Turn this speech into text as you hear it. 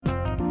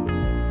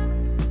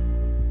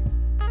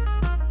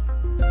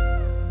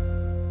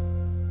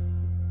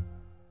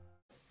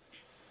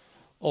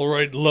All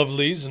right,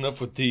 lovelies, enough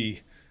with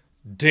the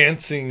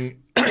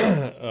dancing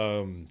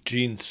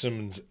Gene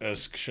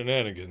Simmons-esque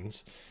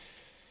shenanigans.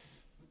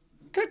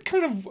 Got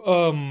kind of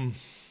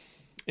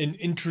an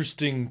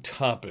interesting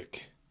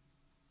topic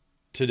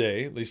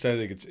today. At least I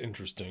think it's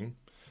interesting.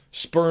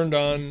 Spurned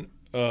on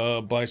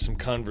by some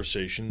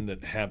conversation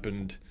that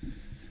happened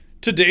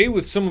today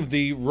with some of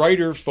the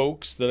writer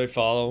folks that I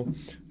follow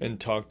and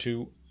talk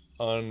to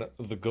on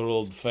the good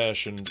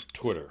old-fashioned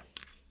Twitter.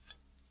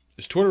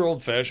 Is Twitter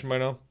old-fashioned by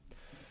now?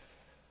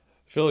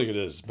 I feel like it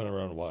is. It's been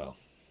around a while.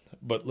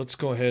 But let's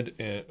go ahead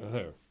and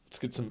let's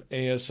get some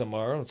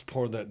ASMR. Let's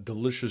pour that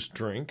delicious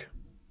drink.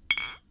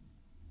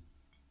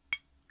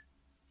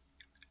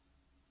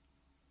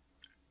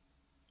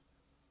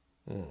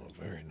 Oh,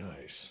 very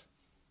nice.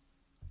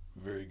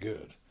 Very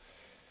good.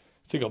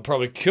 I think I'll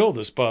probably kill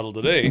this bottle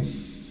today.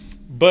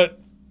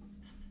 But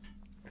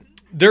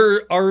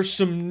there are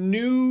some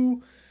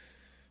new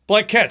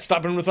Black Cat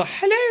stopping with a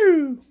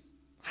hello.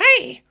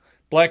 Hi.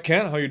 Black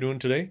Cat, how you doing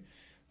today?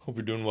 Hope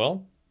you're doing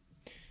well.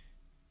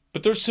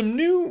 But there's some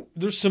new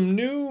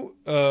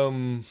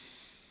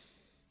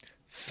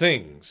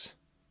things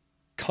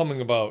coming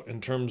about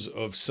in terms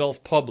of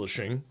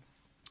self-publishing.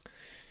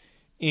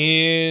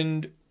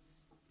 And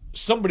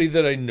somebody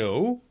that I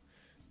know,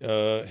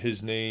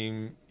 his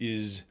name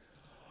is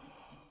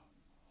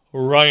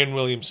Ryan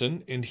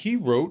Williamson, and he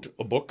wrote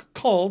a book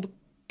called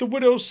The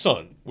Widow's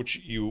Son,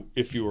 which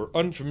if you are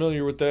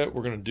unfamiliar with that,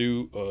 we're going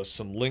to do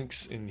some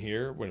links in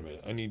here. Wait a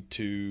minute.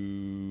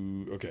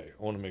 Okay,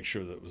 I want to make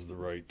sure that was the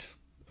right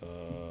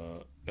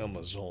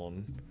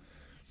Amazon.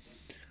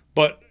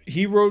 But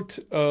he wrote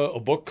a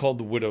book called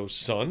The Widow's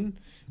Son,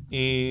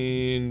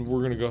 and we're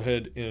going to go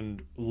ahead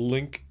and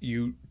link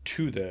you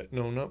to that.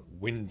 No, not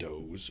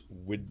Windows.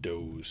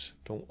 Widows.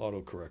 Don't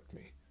autocorrect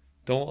me.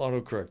 Don't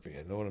autocorrect me.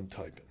 I know what I'm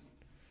typing.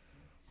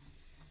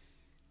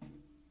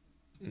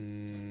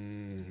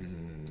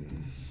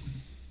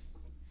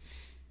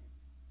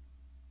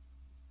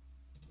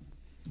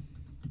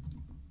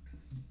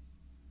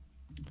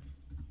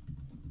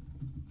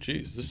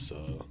 Jeez, this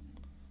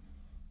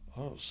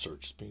auto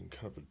search is being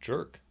kind of a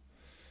jerk.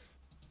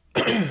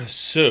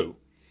 So,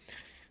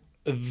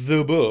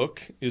 the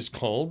book is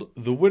called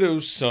The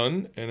Widow's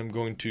Son, and I'm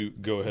going to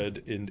go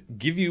ahead and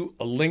give you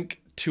a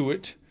link to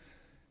it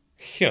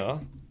here.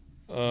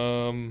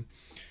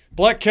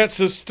 Black Cat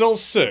says still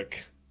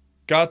sick.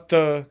 Got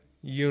the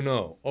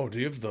Oh, do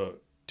you have the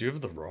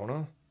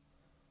Rona?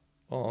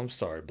 Oh, I'm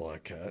sorry,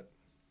 Black Cat.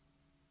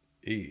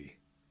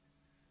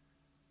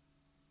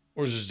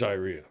 Or is this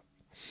diarrhea?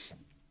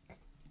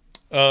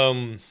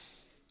 There's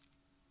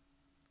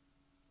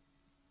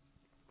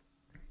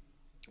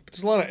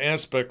a lot of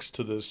aspects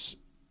to this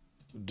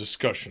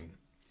discussion.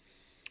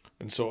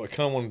 And so I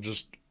kind of want to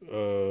just,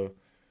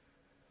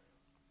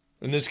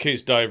 in this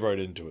case, dive right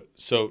into it.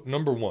 So,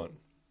 number one,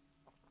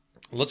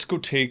 let's go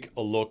take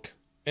a look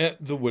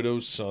at The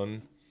Widow's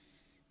Son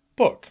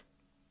book.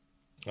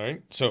 All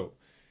right, so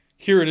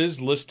here it is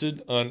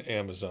listed on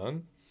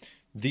Amazon.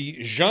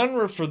 The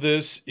genre for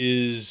this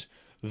is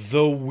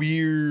the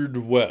Weird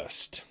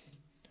West.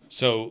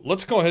 So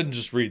let's go ahead and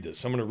just read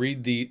this. I'm going to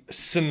read the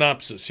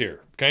synopsis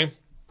here, okay?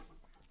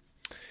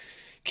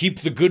 Keep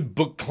the good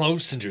book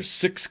close and your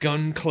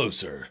six-gun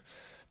closer.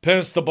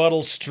 Pass the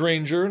bottle,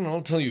 stranger, and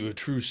I'll tell you a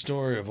true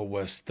story of a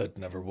West that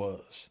never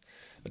was.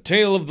 A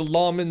tale of the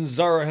lawman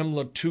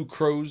Zarahemla Two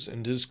Crows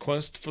and his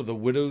quest for the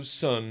widow's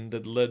son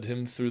that led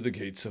him through the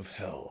gates of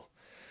hell.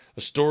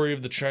 A story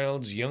of the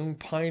child's young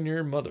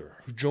pioneer mother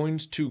who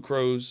joins Two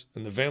Crows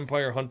and the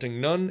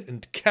vampire-hunting nun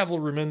and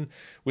cavalryman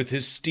with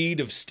his steed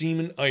of steam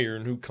and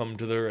iron who come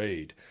to their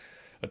aid.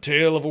 A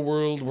tale of a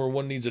world where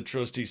one needs a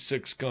trusty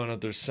six-gun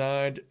at their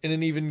side and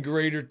an even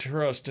greater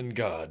trust in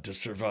God to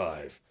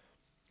survive.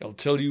 I'll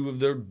tell you of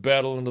their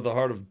battle into the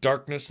heart of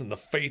darkness and the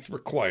faith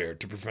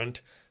required to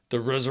prevent the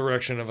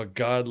resurrection of a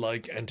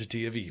godlike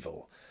entity of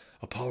evil,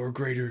 a power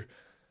greater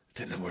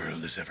than the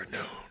world has ever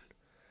known.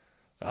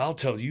 I'll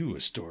tell you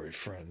a story,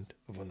 friend,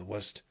 of when the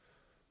West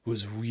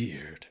was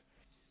weird.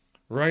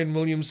 Ryan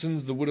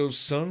Williamson's The Widow's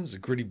Son is a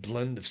gritty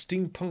blend of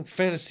steampunk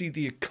fantasy,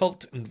 the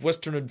occult, and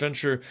Western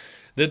adventure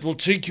that will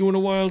take you on a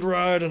wild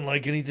ride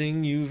unlike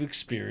anything you've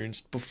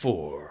experienced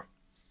before.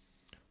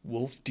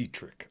 Wolf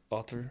Dietrich,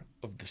 author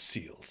of The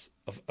Seals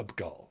of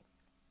Abgal.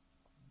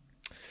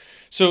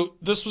 So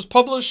this was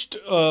published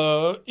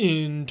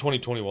in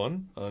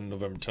 2021 on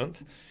November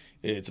 10th.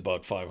 It's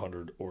about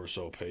 500 or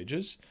so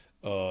pages.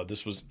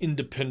 This was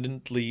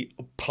independently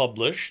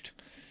published.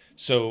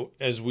 So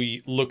as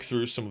we look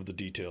through some of the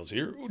details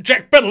here,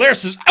 Jack Battleair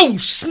says, "Oh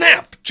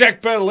snap,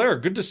 Jack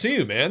Battleair, good to see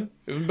you, man.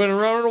 You haven't been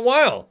around in a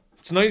while.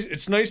 It's nice.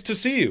 It's nice to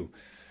see you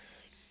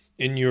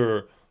in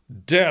your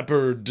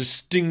dapper,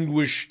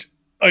 distinguished,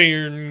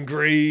 iron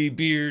gray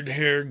beard,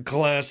 hair,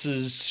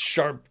 glasses,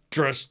 sharp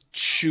dressed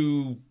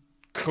shoe,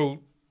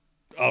 coat,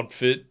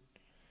 outfit.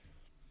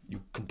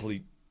 You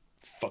complete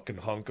fucking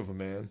hunk of a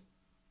man.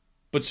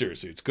 But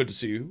seriously, it's good to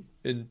see you,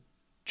 and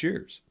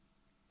cheers."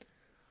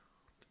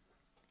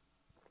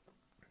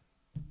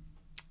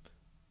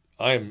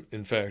 I am,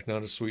 in fact,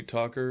 not a sweet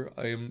talker.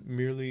 I am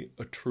merely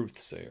a truth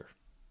sayer,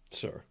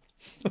 sir.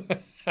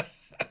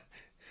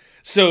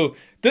 So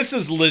this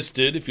is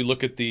listed. If you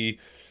look at the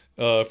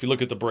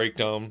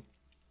breakdown,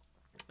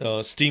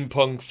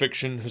 steampunk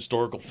fiction,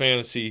 historical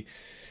fantasy,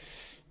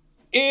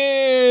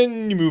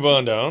 and you move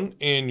on down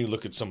and you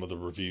look at some of the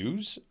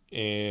reviews,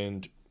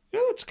 and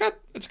it's got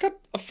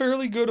a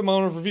fairly good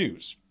amount of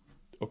reviews.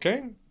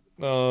 Okay,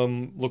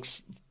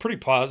 looks pretty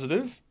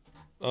positive.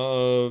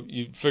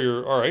 You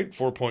figure, all right,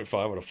 4.5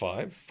 out of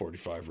 5,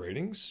 45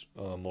 ratings.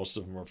 Most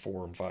of them are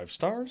 4 and 5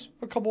 stars.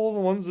 A couple of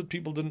the ones that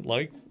people didn't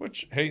like,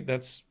 which, hey,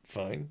 that's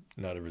fine.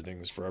 Not everything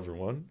is for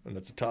everyone. And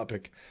that's a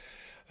topic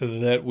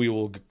that we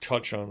will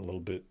touch on a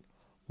little bit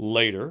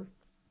later.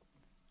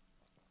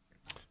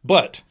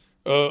 But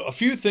a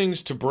few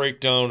things to break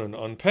down and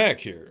unpack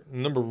here.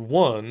 Number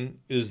one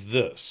is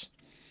this.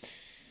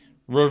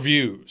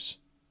 Reviews.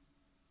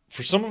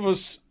 For some of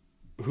us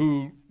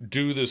who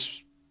do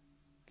this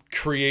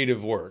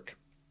creative work,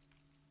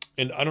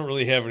 and I don't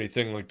really have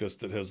anything like this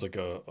that has like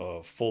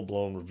a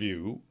full-blown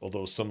review,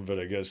 although some of it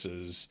I guess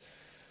is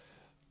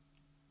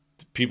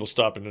people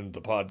stopping into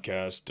the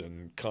podcast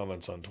and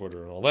comments on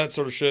Twitter and all that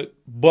sort of shit.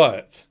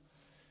 But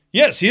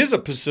yes, he is a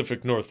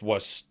Pacific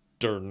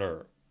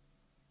Northwesterner.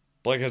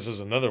 Black has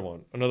another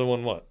one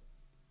what?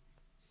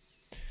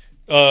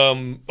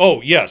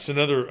 Oh yes,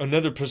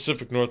 another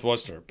Pacific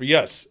Northwesterner. But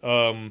yes,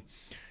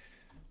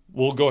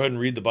 we'll go ahead and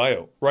read the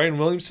bio. Ryan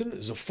Williamson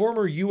is a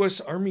former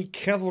U.S. Army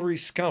cavalry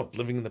scout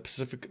living in the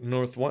Pacific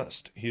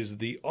Northwest. He is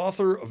the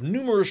author of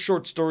numerous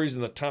short stories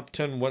in the top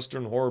 10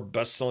 Western horror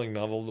best-selling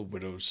novel, The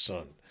Widow's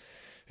Son.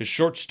 His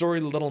short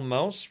story, Little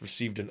Mouse,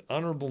 received an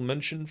honorable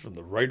mention from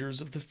the Writers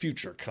of the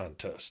Future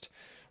contest.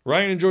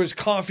 Ryan enjoys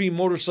coffee,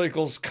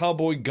 motorcycles,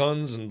 cowboy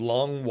guns, and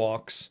long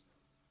walks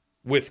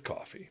with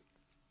coffee.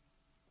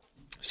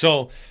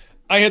 So,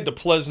 I had the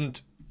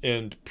pleasant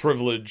and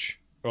privilege,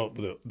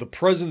 the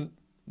present,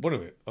 what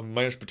am I? A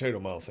mashed potato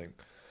mouth thing.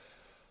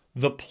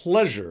 The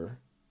pleasure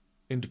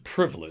and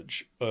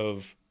privilege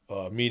of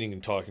meeting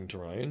and talking to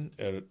Ryan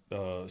at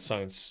a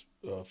science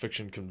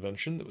fiction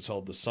convention that was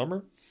held this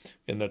summer.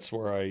 And that's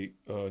where I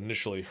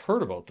initially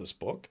heard about this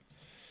book.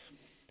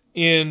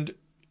 And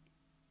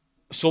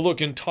so look,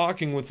 in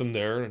talking with him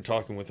there and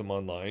talking with him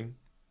online,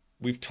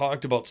 we've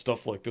talked about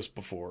stuff like this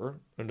before.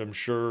 And I'm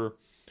sure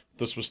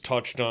this was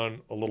touched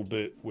on a little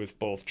bit with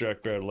both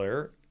Jack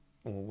Baudelaire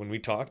when we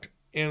talked,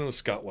 and with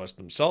Scott West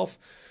himself,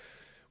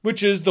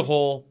 which is the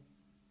whole,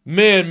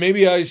 man,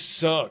 maybe I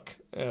suck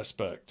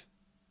aspect.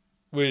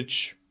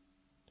 Which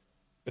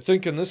I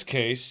think in this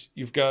case,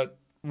 you've got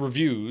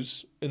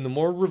reviews, and the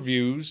more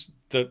reviews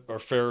that are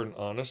fair and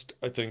honest,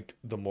 I think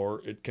the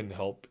more it can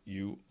help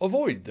you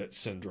avoid that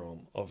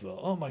syndrome of the,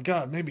 oh my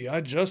God, maybe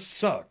I just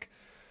suck.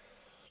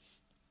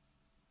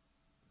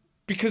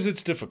 Because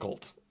it's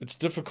difficult. It's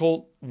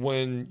difficult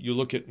when you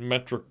look at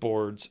metric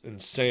boards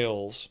and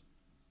sales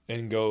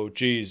and go,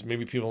 geez,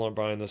 maybe people aren't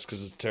buying this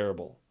because it's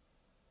terrible.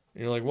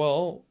 And you're like,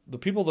 well, the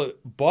people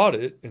that bought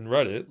it and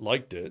read it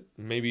liked it.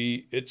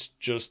 Maybe it's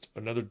just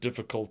another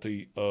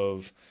difficulty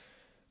of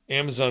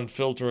Amazon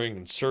filtering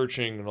and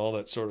searching and all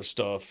that sort of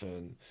stuff,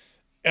 and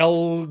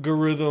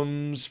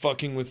algorithms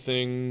fucking with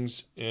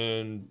things,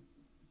 and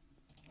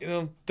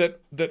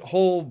that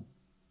whole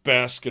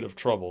basket of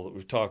trouble that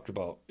we've talked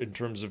about in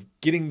terms of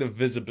getting the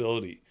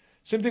visibility.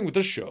 Same thing with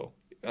this show.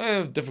 I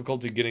have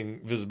difficulty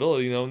getting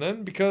visibility now and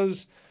then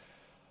because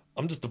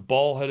I'm just a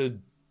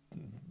bald-headed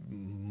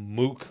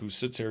mook who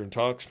sits here and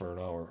talks for an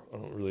hour. I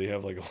don't really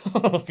have like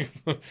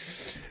a...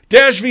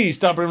 Dash V,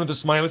 stop in with a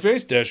smiley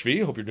face. Dash V,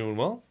 hope you're doing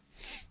well.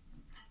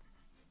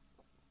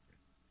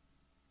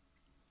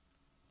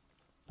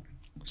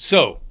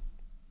 So,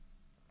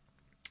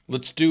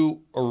 let's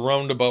do a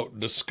roundabout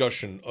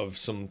discussion of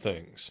some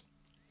things.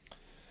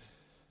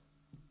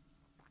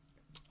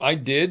 I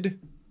did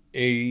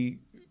a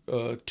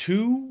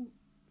 2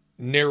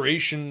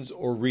 narrations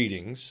or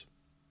readings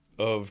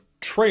of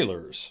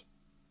trailers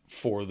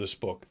for this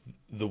book,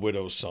 The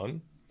Widow's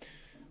Son.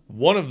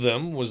 One of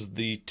them was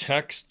the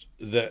text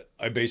that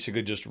I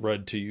basically just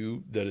read to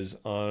you that is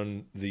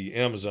on the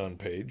Amazon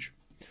page.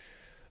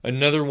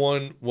 Another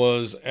one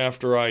was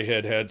after I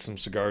had had some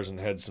cigars and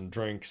had some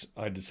drinks,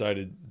 I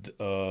decided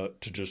to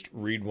just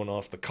read one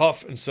off the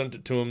cuff and sent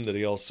it to him that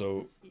he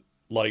also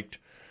liked.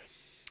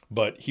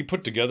 But he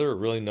put together a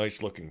really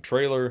nice looking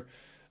trailer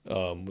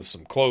with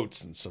some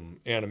quotes and some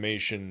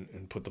animation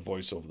and put the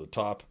voice over the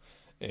top.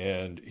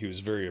 And he was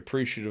very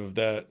appreciative of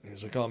that. He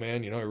was like, oh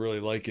man, I really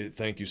like it.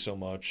 Thank you so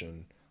much.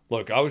 And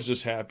look, I was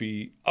just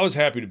happy. I was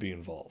happy to be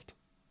involved.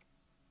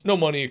 No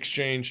money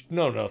exchanged,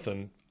 no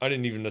nothing. I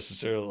didn't even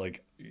necessarily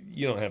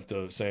you don't have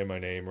to say my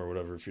name or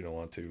whatever if you don't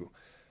want to.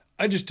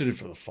 I just did it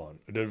for the fun.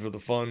 I did it for the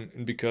fun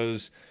and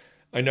because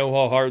I know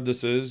how hard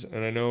this is,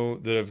 and I know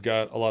that I've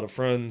got a lot of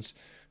friends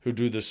who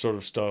do this sort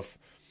of stuff,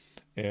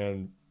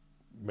 and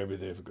maybe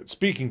they have a good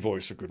speaking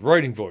voice, a good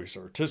writing voice,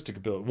 or artistic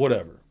ability,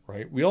 whatever,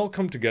 right? We all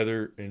come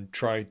together and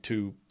try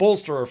to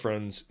bolster our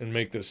friends and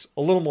make this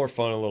a little more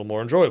fun, a little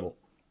more enjoyable.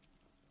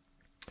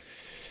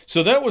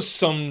 So that was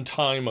some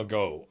time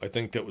ago. I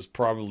think that was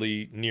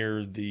probably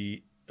near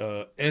the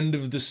end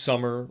of the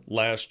summer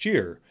last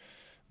year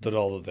that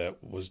all of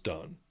that was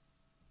done.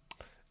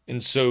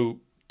 And so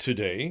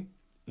today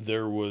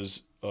there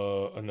was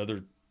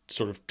another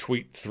sort of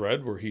tweet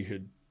thread where he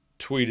had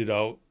tweeted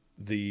out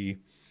the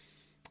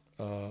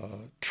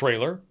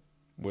trailer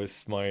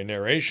with my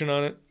narration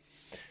on it.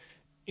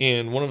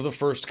 And one of the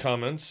first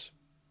comments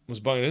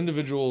was by an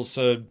individual who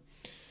said,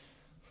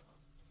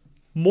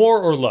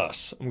 more or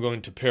less, I'm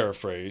going to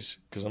paraphrase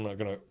because I'm not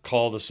going to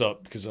call this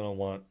up because I don't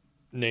want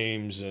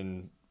names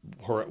and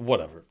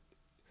whatever.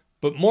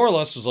 But more or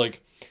less was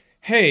like,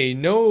 hey,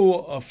 no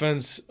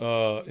offense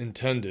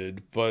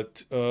intended,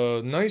 but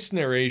nice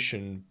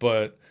narration,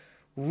 but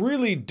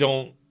really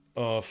don't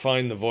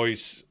find the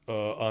voice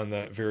on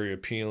that very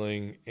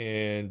appealing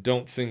and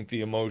don't think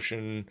the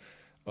emotion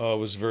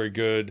was very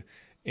good.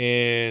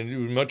 And it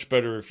would be much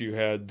better if you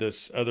had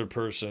this other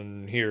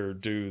person here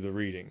do the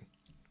reading.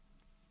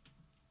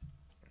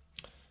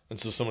 And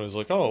so someone was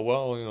like, oh,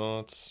 well, it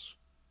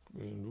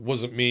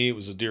wasn't me. It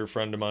was a dear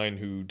friend of mine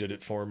who did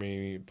it for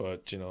me.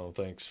 But,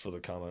 thanks for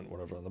the comment,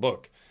 whatever, on the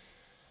book.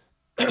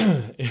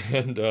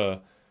 And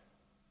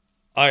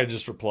I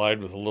just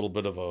replied with a little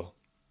bit of a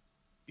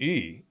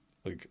E,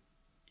 like,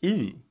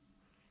 ooh.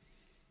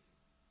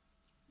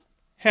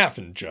 Half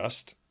in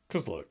jest.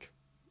 Because, look,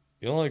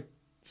 you don't like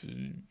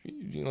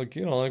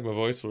my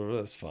voice, whatever,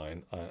 that's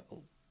fine.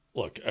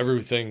 Look,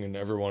 everything and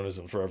everyone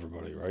isn't for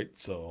everybody, right?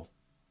 So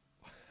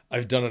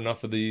I've done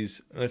enough of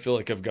these, and I feel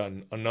like I've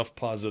gotten enough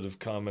positive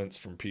comments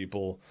from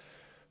people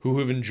who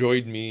have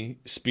enjoyed me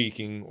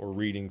speaking or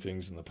reading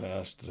things in the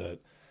past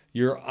that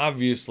you're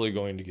obviously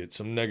going to get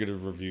some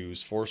negative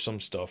reviews for some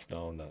stuff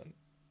now and then.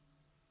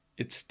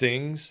 It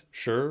stings,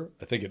 sure.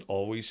 I think it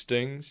always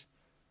stings,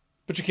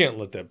 but you can't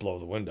let that blow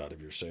the wind out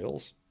of your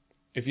sails.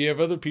 If you have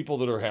other people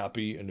that are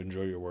happy and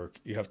enjoy your work,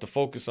 you have to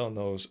focus on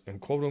those and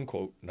quote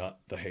unquote, not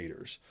the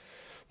haters.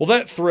 Well,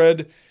 that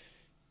thread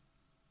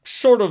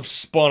sort of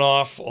spun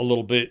off a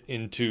little bit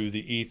into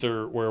the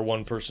ether where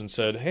one person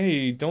said,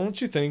 hey,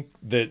 don't you think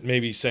that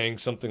maybe saying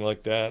something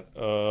like that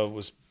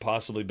was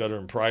possibly better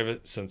in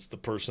private since the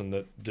person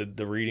that did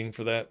the reading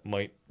for that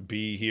might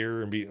be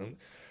here and be...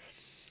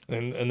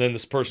 And then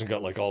this person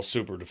got like all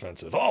super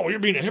defensive. Oh, you're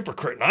being a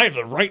hypocrite and I have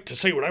the right to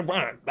say what I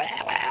want.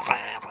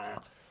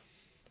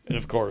 And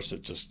of course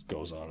it just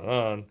goes on and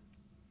on.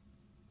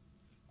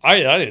 I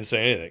didn't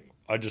say anything.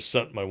 I just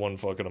sent my one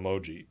fucking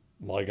emoji.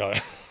 Like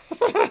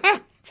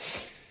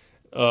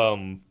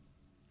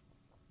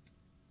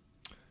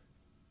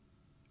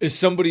as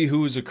somebody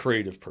who is a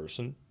creative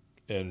person,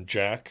 and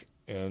Jack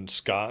and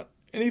Scott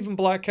and even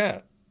Black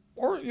Cat,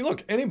 or you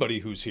look, anybody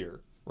who's here,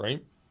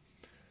 right?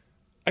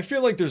 I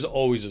feel like there's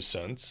always a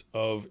sense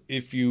of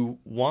if you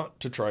want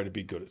to try to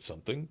be good at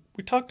something.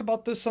 We talked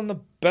about this on the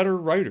Better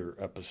Writer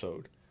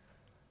episode.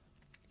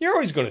 You're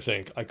always going to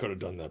think, I could have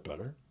done that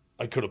better.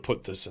 I could have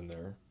put this in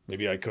there.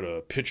 Maybe I could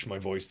have pitched my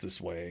voice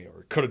this way,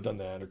 or could have done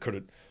that, or could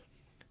have...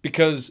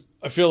 Because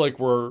I feel like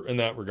we're, in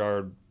that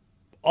regard,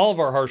 all of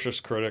our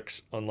harshest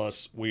critics,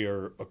 unless we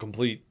are a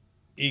complete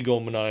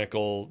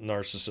egomaniacal,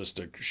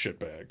 narcissistic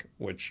shitbag,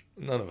 which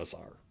none of us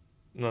are.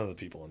 None of the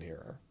people in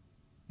here are.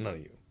 None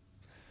of you.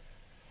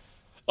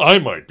 I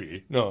might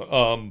be.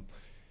 No.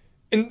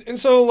 And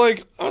so,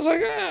 like, I was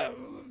like,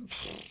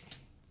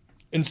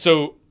 And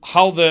so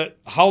how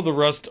the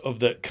rest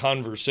of that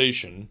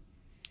conversation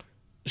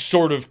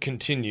sort of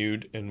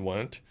continued and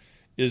went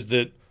is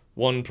that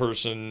one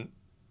person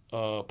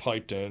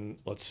piped in.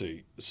 Let's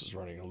see. This is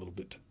running a little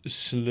bit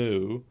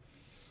slow.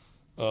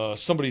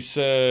 Somebody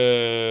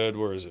said,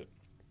 where is it?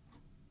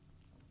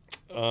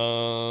 Yeah,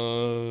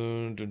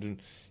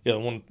 the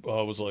one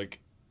was like,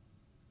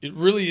 it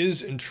really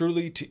is and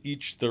truly to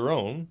each their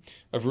own.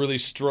 I've really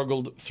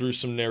struggled through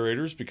some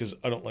narrators because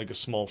I don't like a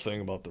small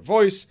thing about their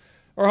voice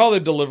or how they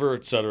deliver,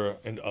 etc.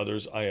 And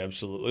others I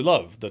absolutely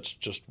love. That's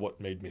just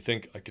what made me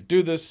think I could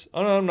do this.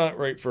 I'm not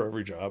right for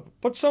every job,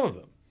 but some of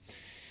them.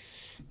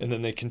 And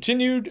then they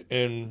continued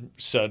and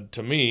said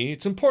to me,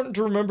 it's important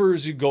to remember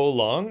as you go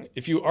along,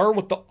 if you are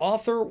what the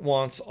author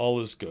wants,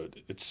 all is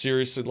good. It's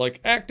seriously like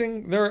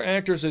acting. There are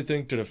actors I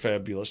think did a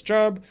fabulous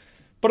job,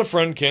 but a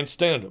friend can't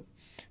stand them.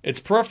 It's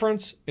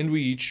preference, and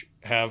we each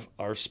have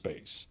our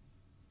space.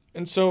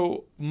 And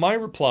so my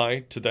reply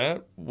to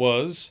that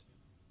was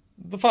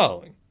the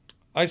following.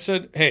 I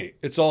said, hey,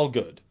 it's all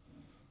good.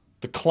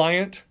 The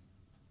client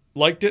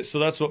liked it, so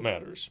that's what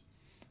matters.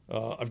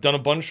 I've done a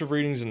bunch of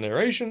readings and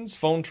narrations,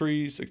 phone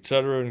trees,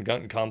 etc., and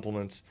gotten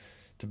compliments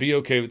to be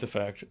okay with the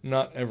fact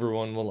not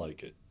everyone will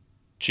like it.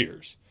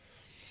 Cheers.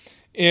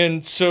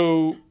 And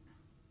so,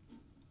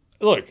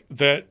 look,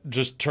 that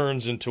just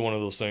turns into one of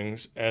those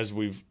things as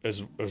we've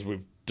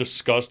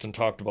discussed and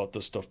talked about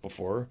this stuff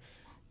before.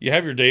 You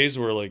have your days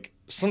where, like,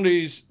 some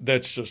days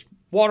that's just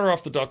water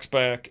off the duck's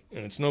back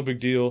and it's no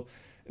big deal.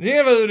 And you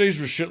have other days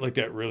where shit like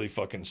that really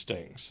fucking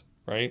stings,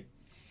 right?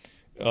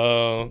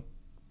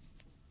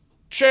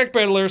 Jack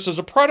Battler says,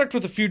 a product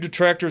with a few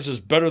detractors is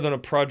better than a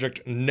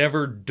project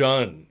never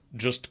done.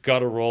 Just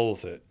gotta roll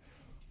with it.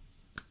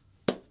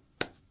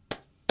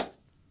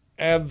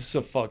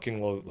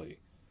 Abso-fucking-lutely.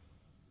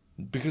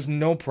 Because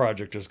no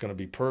project is going to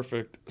be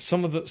perfect.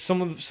 Some of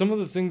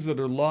the things that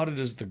are lauded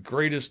as the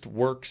greatest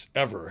works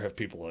ever have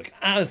people like,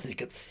 I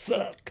think it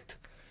sucked.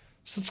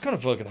 So it's going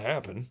to fucking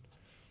happen.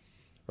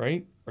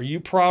 Right? Are you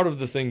proud of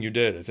the thing you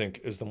did? I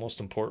think is the most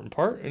important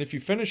part. And if you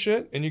finish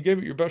it and you gave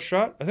it your best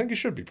shot, I think you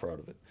should be proud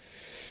of it.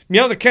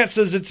 Meow the cat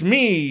says, it's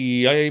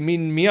me. I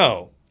mean,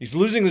 meow. He's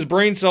losing his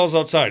brain cells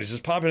outside. He's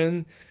just popping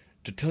in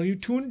to tell you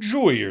to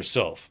enjoy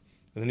yourself.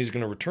 And then he's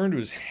going to return to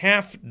his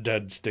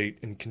half-dead state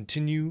and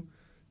continue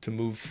to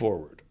move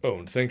forward. Oh,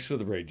 and thanks for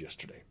the raid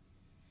yesterday.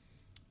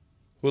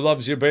 Who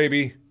loves you,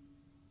 baby?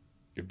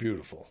 You're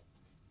beautiful.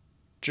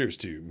 Cheers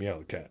to you, Meow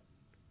the cat.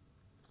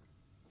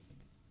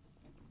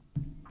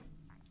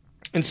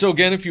 And so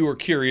again, if you were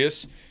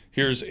curious,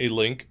 here's a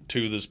link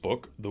to this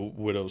book, The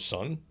Widow's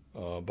Son,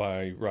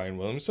 by Ryan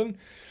Williamson.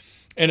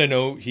 And I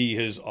know he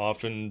has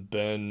often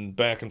been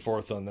back and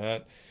forth on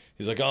that.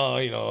 He's like, oh,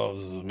 you know,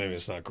 maybe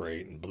it's not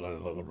great, and blah,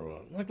 blah, blah, blah.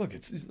 Like, look,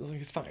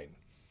 it's fine.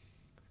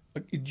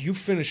 You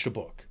finished a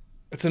book.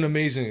 It's an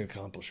amazing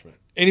accomplishment.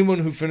 Anyone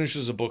who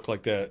finishes a book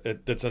like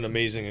that, that's an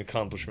amazing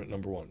accomplishment,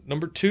 number one.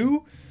 Number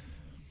two,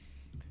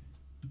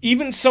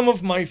 even some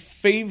of my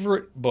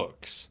favorite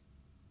books,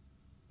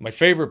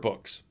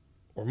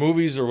 or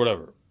movies or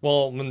whatever,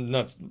 well,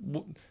 not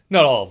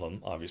all of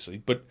them, obviously,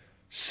 but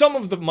some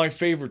of my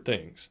favorite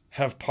things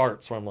have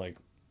parts where I'm like,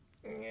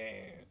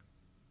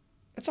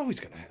 that's always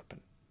going to happen.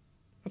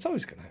 That's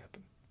always going to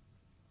happen.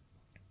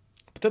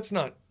 But that's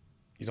not,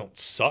 you don't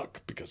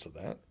suck because of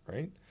that,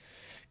 right?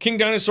 King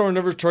Dinosaur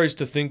never tries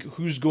to think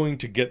who's going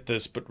to get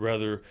this, but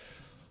rather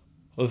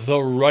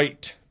the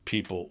right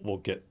people will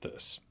get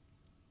this.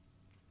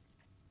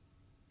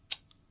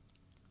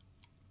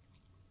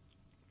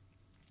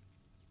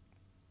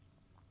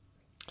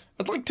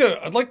 I'd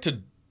like to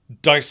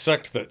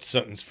dissect that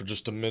sentence for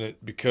just a minute,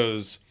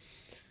 because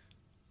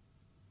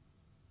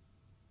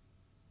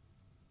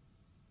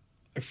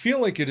I feel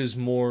like it is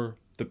more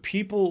the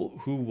people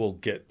who will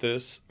get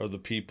this are the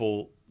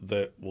people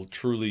that will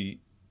truly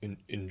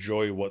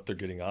enjoy what they're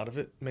getting out of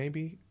it,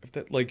 maybe. If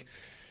that, like,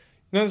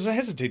 now I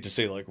hesitate to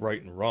say like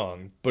right and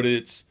wrong, but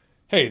it's,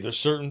 hey, there's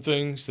certain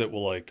things that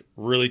will like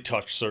really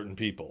touch certain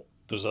people.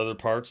 There's other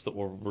parts that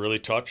will really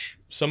touch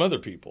some other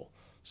people.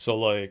 So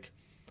like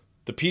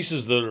the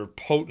pieces that are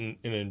potent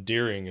and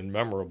endearing and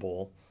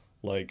memorable,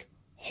 like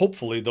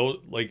hopefully those,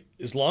 like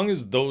as long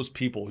as those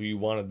people who you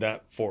wanted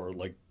that for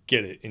like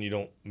get it and you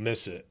don't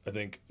miss it, I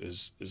think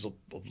is a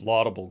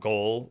laudable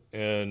goal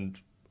and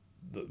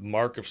the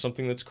mark of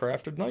something that's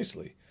crafted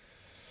nicely.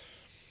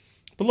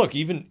 But look,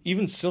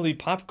 even silly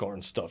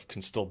popcorn stuff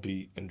can still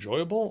be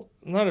enjoyable.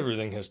 Not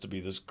everything has to be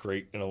this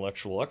great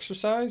intellectual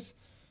exercise.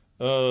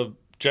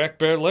 Jack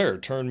Belair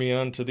turned me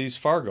on to these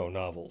Fargo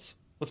novels.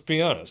 Let's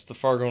be honest, the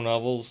Fargo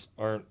novels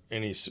aren't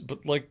any,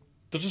 but like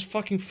they're just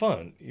fucking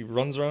fun. He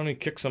runs around, he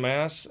kicks some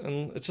ass,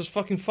 and it's just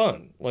fucking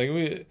fun.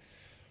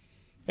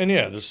 And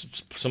yeah,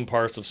 there's some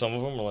parts of some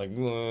of them are like,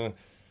 and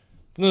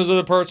there's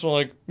other parts where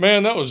like,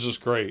 man, that was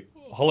just great.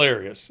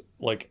 Hilarious.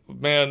 Like,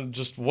 man,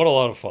 just what a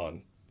lot of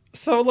fun.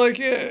 So, like,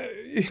 yeah,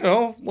 you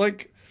know,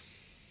 like,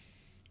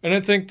 and I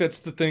think that's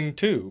the thing,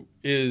 too,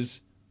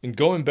 is in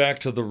going back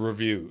to the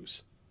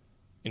reviews,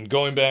 in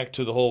going back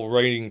to the whole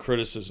writing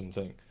criticism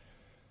thing.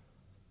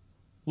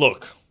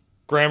 Look,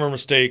 grammar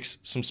mistakes,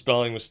 some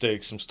spelling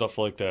mistakes, some stuff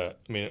like that.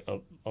 I mean,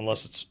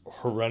 unless it's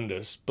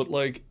horrendous, but,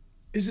 like,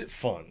 is it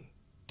fun?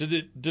 Did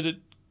it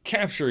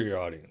capture your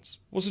audience?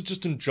 Was it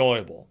just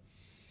enjoyable?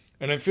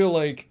 And I feel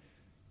like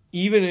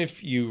even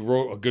if you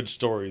wrote a good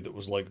story that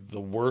was like the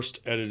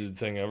worst edited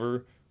thing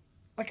ever,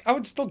 like I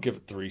would still give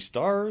it 3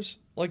 stars.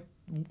 Like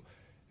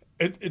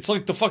it's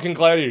like the fucking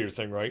Gladiator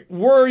thing, right?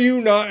 Were you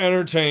not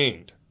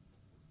entertained?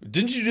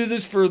 Didn't you do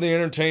this for the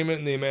entertainment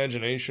and the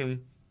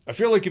imagination? I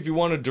feel like if you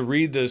wanted to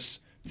read this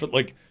for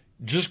like,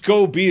 just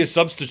go be a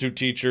substitute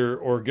teacher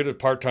or get a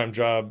part-time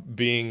job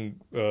being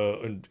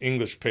an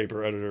English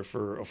paper editor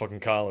for a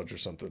fucking college or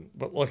something.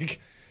 But like,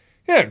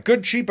 yeah,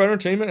 good cheap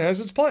entertainment has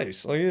its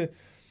place. Like,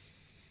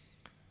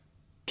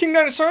 King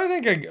Dinosaur, I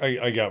think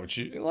I got what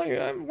you like.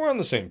 We're on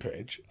the same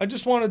page. I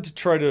just wanted to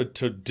try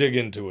to dig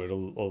into it a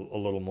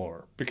little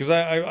more, because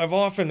I've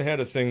often had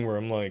a thing where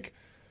I'm like,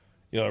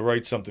 you know, I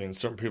write something and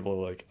certain people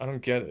are like, I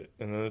don't get it,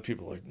 and then other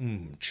people are like,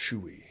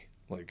 chewy,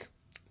 like,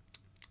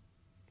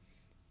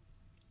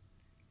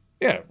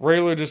 yeah,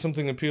 rarely does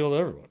something appeal to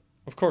everyone.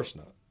 Of course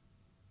not.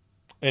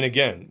 And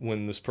again,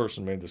 when this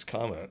person made this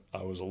comment,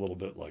 I was a little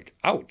bit like,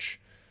 ouch.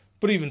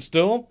 But even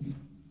still,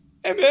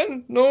 hey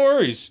man, no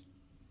worries.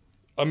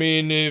 I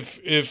mean,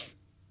 if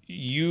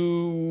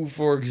you,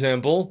 for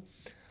example,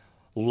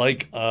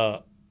 like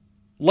a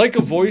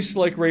voice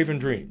like Raven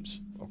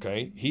Dreams,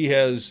 okay? He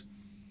has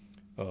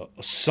a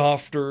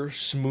softer,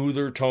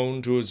 smoother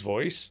tone to his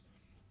voice.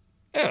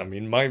 Yeah, I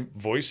mean, my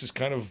voice is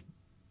kind of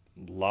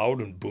loud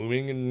and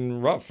booming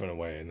and rough in a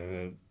way.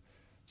 And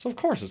so, of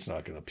course, it's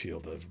not going to appeal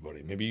to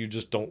everybody. Maybe you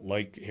just don't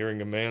like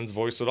hearing a man's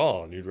voice at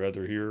all, and you'd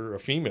rather hear a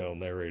female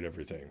narrate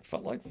everything.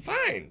 Felt like,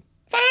 fine.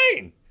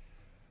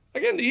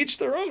 Again, to each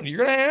their own.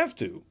 You're going to have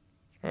to.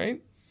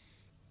 right?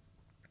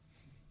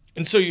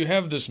 And so you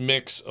have this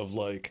mix of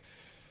like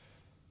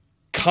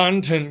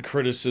content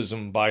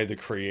criticism by the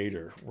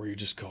creator where you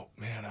just go,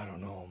 man, I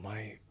don't know,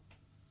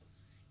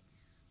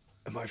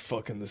 am I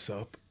fucking this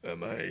up?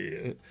 Am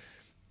I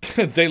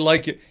they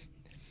like it.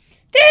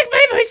 They like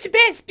my voice the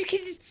best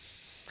because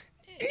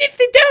if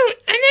they don't,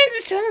 and then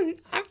just tell them,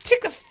 I'll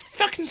take a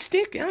fucking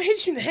stick and I'll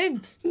hit you in the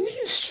head. You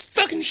just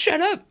fucking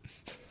shut up.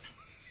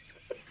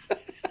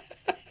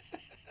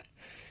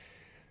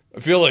 I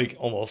feel like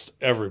almost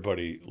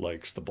everybody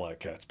likes the Black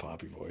Cat's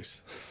Poppy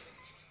voice.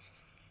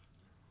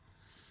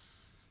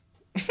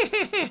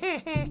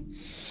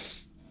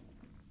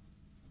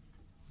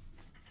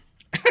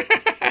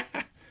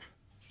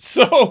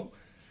 So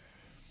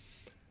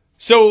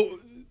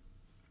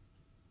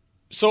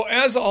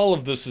as all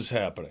of this is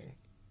happening,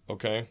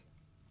 okay?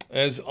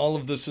 As all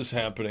of this is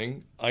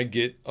happening, I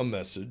get a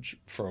message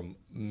from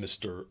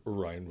Mr.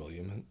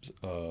 Ryan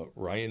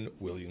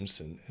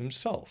Williamson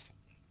himself.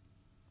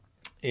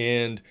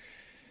 And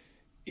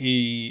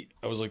I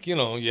was like,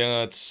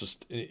 yeah, it's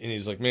just, and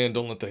he's like, man,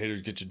 don't let the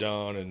haters get you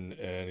down.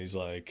 And he's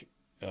like,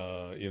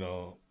 I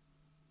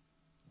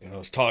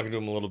was talking to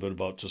him a little bit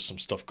about just some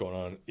stuff going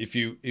on. If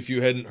you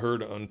hadn't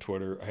heard on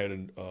Twitter, I had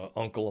an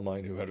uncle of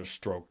mine who had a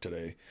stroke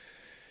today.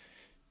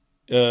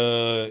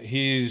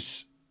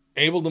 He's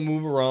able to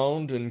move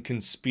around and can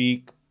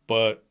speak,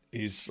 but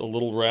he's a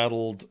little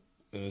rattled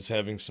and is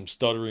having some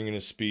stuttering in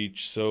his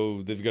speech,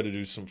 so they've got to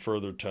do some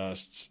further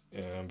tests.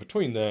 And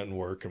between that and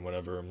work and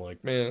whatever, I'm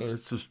like, man,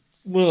 it's just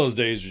one of those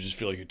days you just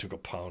feel like you took a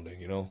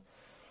pounding,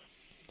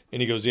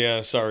 And he goes,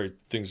 yeah, sorry,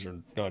 things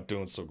are not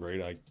doing so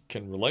great. I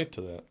can relate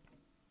to that.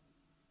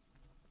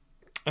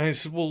 And I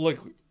said, well, like,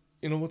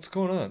 what's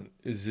going on?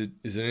 Is it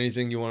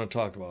anything you want to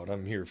talk about?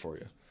 I'm here for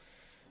you.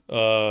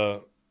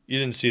 You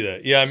didn't see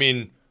that. Yeah, I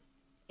mean,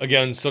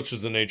 again, such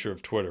is the nature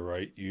of Twitter,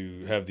 right?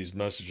 You have these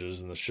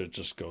messages and the shit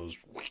just goes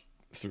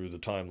through the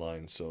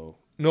timeline. So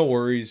no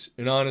worries.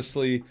 And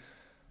honestly,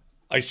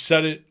 I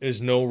said it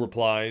as no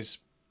replies,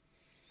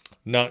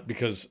 not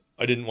because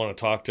I didn't want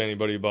to talk to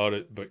anybody about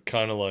it, but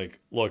kind of like,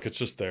 look, it's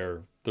just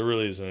there. There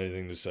really isn't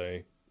anything to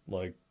say.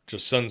 Like,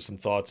 just send some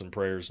thoughts and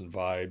prayers and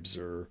vibes,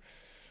 or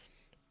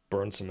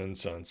burn some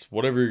incense.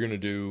 Whatever you're going to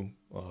do,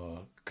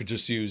 could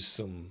just use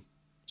some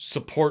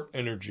support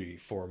energy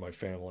for my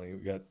family.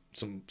 We got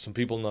some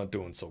people not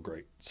doing so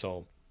great.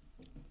 So,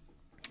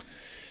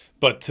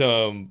 but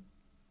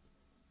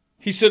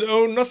he said,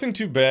 oh, nothing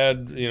too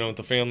bad, with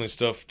the family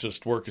stuff,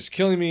 just work is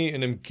killing me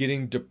and I'm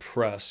getting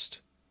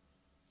depressed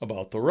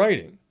about the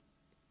writing.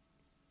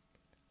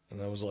 And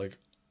I was like,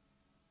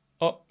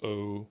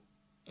 uh-oh.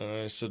 And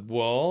I said,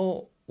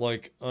 well,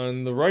 like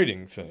on the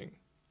writing thing,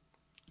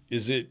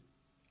 is it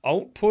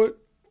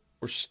output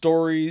or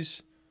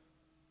stories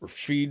or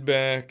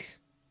feedback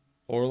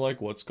or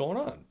like what's going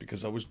on?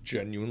 Because I was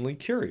genuinely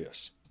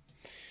curious.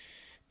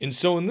 And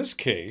so in this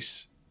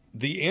case,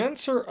 the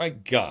answer I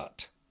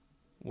got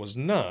was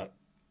not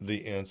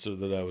the answer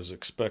that I was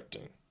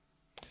expecting.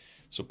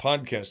 So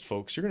podcast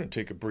folks, you're going to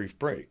take a brief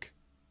break,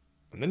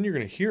 and then you're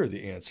going to hear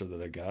the answer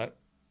that I got,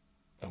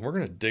 and we're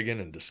going to dig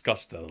in and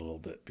discuss that a little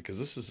bit, because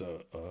this is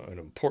an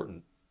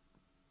important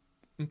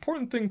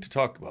thing to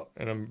talk about,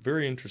 and I'm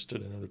very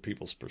interested in other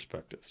people's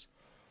perspectives.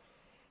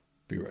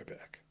 Be right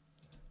back.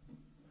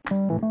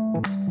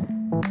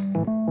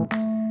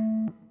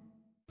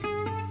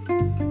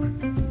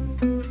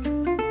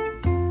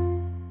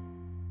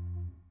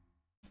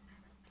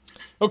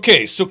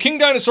 Okay, so King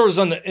Dinosaur is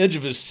on the edge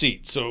of his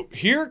seat. So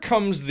here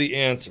comes the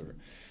answer.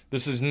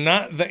 This is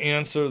not the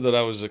answer that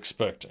I was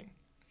expecting.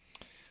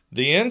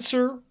 The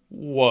answer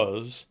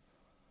was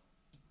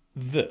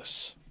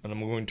this, and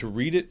I'm going to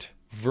read it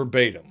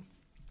verbatim.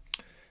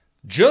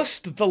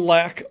 Just the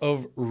lack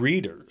of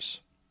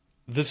readers.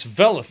 This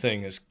Vela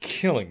thing is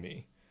killing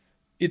me.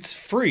 It's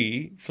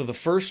free for the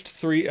first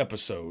 3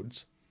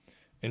 episodes,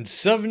 and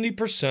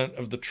 70%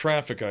 of the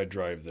traffic I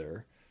drive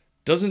there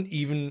doesn't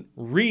even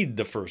read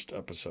the first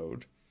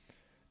episode,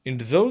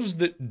 and those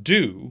that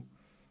do,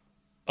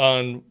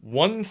 on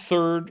one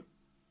third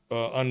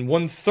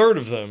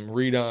of them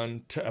read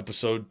on to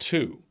episode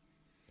 2.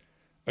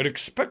 I'd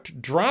expect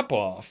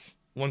drop-off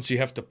once you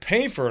have to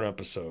pay for an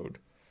episode,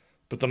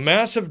 but the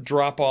massive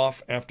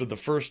drop-off after the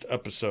first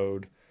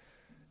episode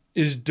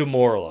is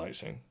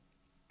demoralizing.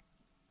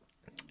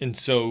 And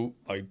so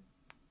I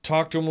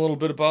talked to him a little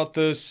bit about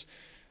this,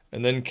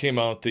 and then came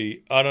out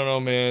I don't know,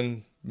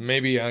 man,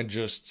 maybe I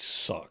just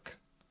suck.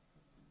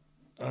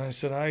 And I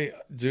said,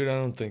 dude, I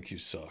don't think you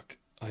suck.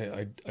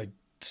 I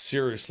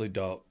seriously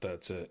doubt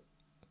that's it.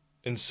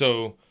 And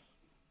so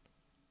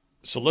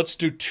let's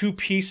do 2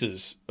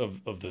 pieces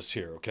of this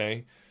here,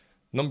 okay?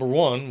 Number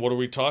 1, what are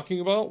we talking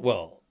about?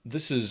 Well,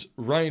 this is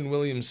Ryan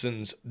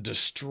Williamson's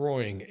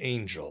Destroying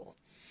Angel.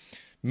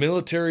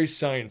 Military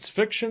science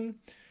fiction,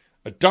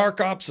 a dark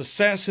ops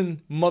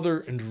assassin, mother,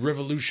 and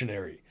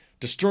revolutionary.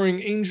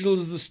 Destroying Angel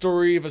is the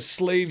story of a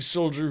slave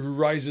soldier who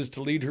rises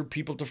to lead her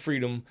people to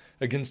freedom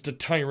against a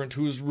tyrant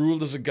who has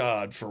ruled as a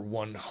god for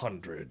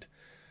 100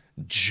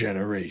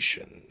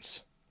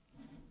 generations.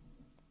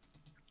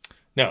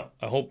 Now,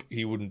 I hope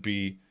he wouldn't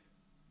be...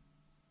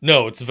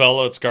 No, it's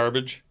Vela, it's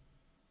garbage.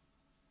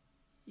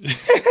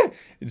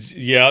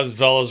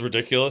 Vela's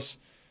ridiculous.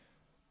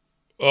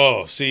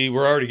 Oh, see,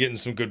 we're already getting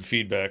some good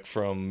feedback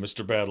from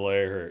Mr.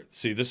 Badelayer here.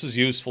 See, this is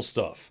useful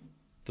stuff.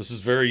 This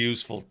is very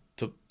useful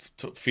to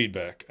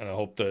feedback, and I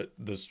hope that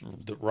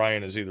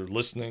Ryan is either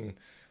listening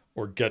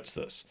or gets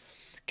this.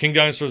 King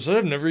Dinosaur said,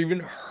 I've never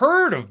even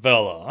heard of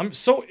Vela. I'm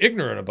so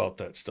ignorant about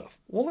that stuff.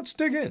 Well, let's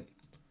dig in.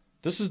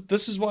 This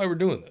is why we're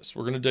doing this.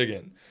 We're going to dig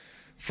in.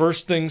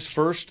 First things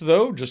first,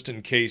 though, just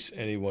in case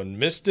anyone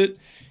missed it,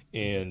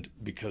 and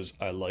because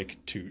I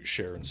like to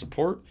share and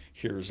support,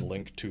 here's a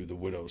link to The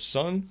Widow's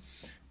Son.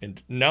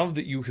 And now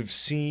that you have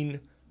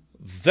seen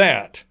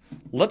that,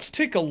 let's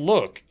take a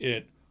look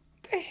at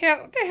the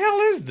hell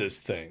is this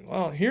thing?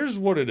 Well, here's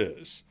what it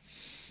is.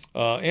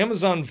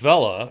 Amazon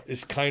Vela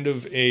is kind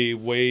of a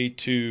way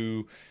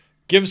to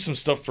give some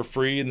stuff for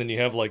free, and then you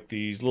have like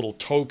these little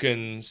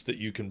tokens that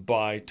you can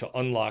buy to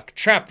unlock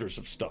chapters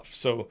of stuff.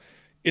 So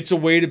it's a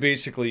way to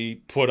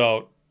basically put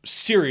out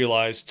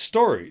serialized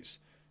stories.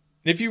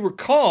 If you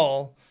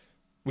recall,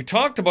 we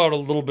talked about a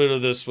little bit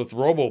of this with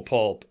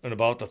RoboPulp and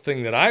about the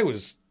thing that I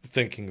was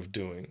thinking of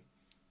doing.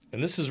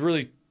 And this has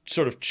really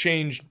sort of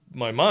changed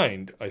my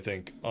mind, I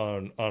think,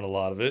 on a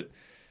lot of it.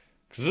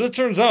 Because as it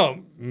turns out,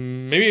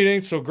 maybe it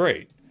ain't so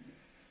great.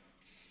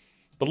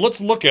 But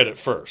let's look at it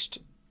first.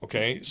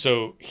 Okay,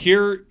 so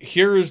here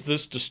is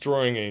this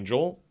destroying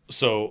angel.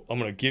 So I'm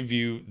going to give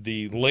you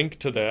the link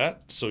to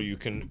that so you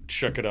can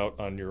check it out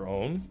on your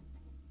own.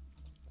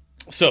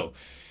 So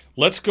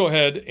let's go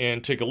ahead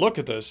and take a look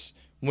at this.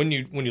 When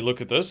you look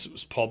at this, it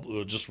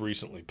was just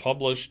recently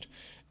published,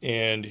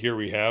 and here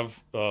we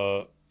have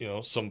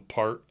some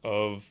part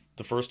of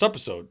the first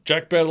episode.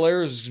 Jack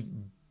Badelayer is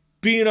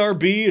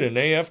BNRB and an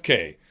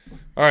AFK.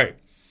 All right.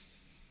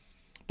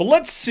 But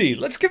let's see.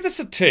 Let's give this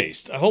a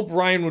taste. I hope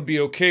Ryan would be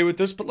okay with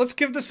this, but let's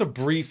give this a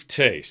brief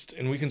taste.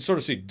 And we can sort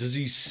of see, does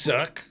he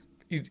suck?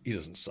 He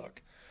doesn't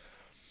suck.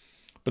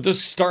 But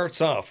this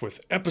starts off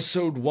with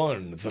Episode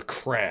 1, The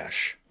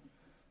Crash.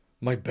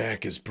 My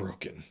back is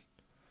broken.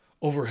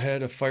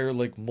 Overhead, a fire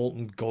like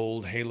molten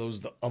gold halos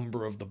the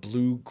umber of the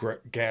blue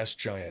gas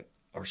giant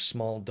our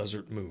small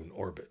desert moon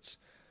orbits.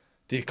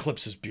 The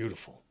eclipse is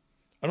beautiful.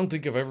 I don't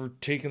think I've ever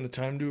taken the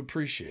time to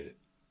appreciate it.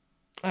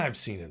 I've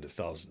seen it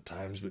 1,000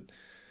 times, but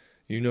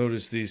you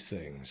notice these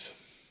things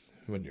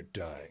when you're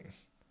dying.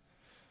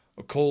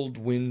 A cold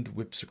wind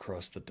whips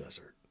across the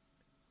desert.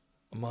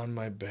 I'm on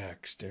my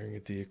back, staring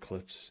at the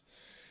eclipse,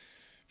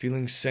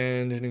 feeling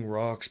sand hitting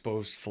raw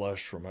exposed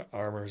flesh where my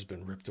armor has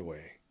been ripped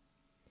away.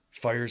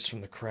 Fires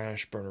from the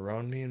crash burn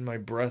around me, and my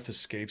breath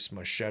escapes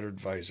my shattered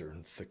visor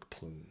in thick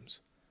plumes.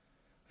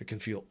 I can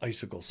feel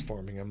icicles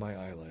forming on my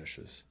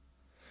eyelashes.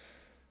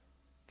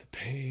 The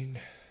pain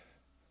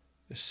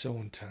is so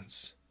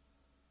intense.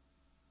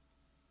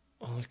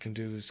 All I can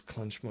do is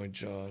clench my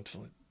jaw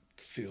until it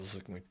feels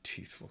like my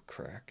teeth will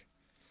crack.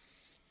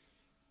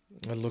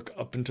 I look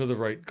up and to the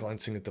right,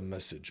 glancing at the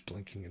message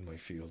blinking in my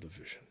field of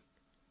vision.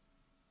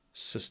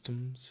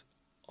 Systems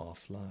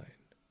offline.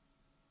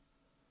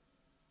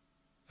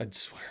 I'd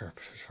swear,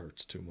 but it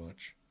hurts too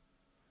much.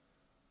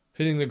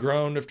 Hitting the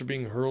ground after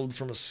being hurled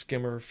from a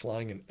skimmer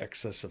flying in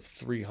excess of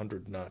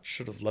 300 knots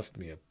should have left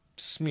me a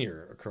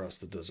smear across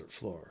the desert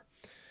floor.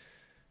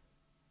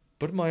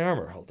 But my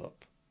armor held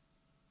up.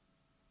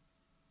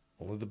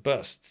 Only the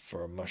best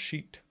for a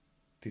Mashit,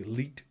 the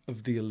elite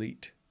of the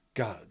elite,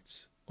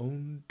 God's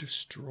own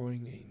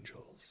destroying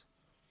angels.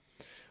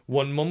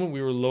 One moment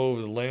we were low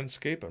over the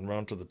landscape en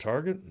route to the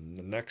target, and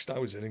the next I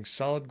was hitting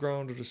solid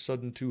ground at a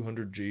sudden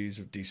 200 Gs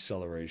of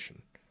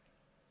deceleration.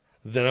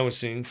 Then I was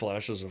seeing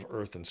flashes of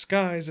earth and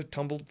skies that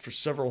tumbled for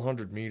several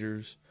hundred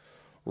meters,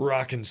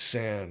 rock and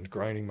sand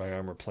grinding my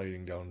armor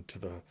plating down to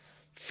the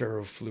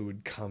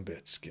ferrofluid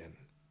combat skin,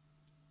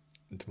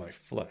 into my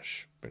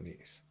flesh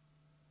beneath.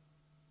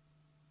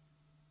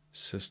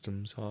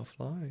 Systems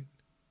offline.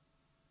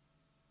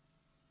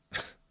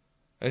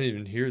 I didn't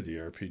even hear the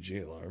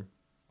RPG alarm.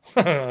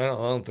 I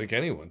don't think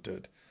anyone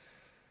did.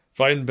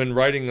 If I hadn't been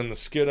riding on the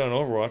skid on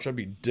Overwatch, I'd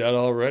be dead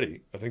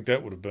already. I think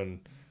that would have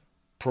been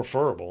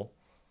preferable.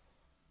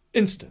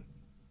 Instant.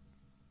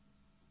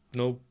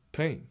 No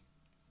pain.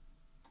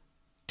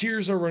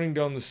 Tears are running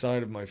down the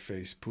side of my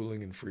face,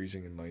 pooling and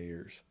freezing in my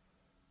ears.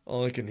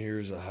 All I can hear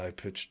is a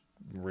high-pitched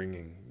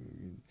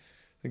ringing.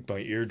 I think my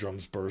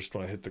eardrums burst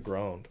when I hit the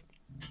ground.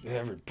 And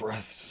every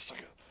breath is just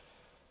like a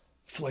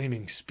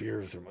flaming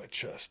spear through my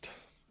chest.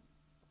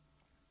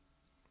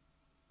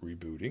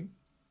 Rebooting.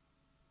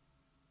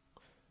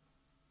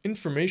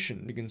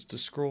 Information begins to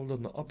scroll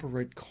down the upper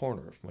right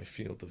corner of my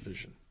field of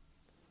vision.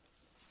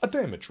 A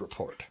damage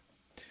report.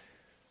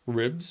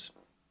 Ribs,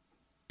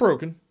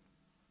 broken.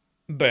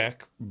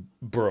 Back,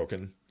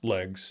 broken.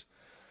 Legs,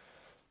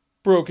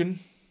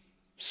 broken.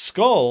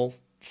 Skull,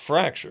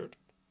 fractured.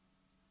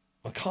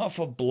 A cough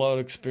of blood,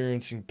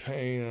 experiencing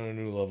pain on a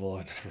new level I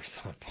never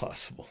thought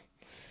possible.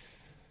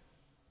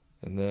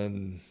 And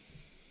then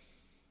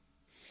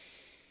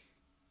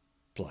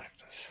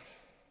blackness.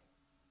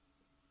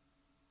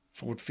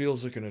 For what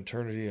feels like an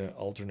eternity, I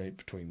alternate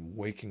between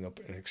waking up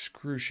in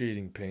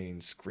excruciating pain,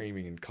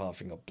 screaming and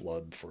coughing up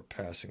blood before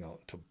passing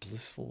out into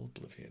blissful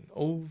oblivion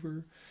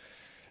over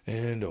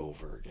and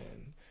over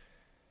again.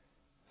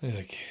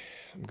 Like,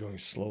 I'm going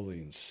slowly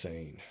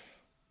insane.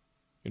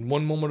 In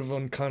one moment of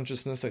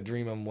unconsciousness, I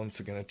dream I'm once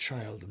again a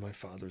child in my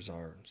father's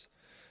arms.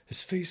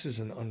 His face is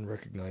an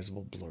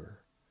unrecognizable blur.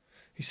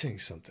 He's saying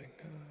something,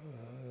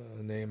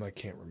 a name I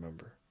can't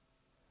remember.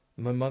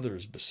 And my mother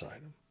is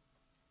beside him.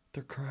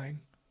 They're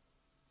crying.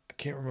 I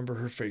can't remember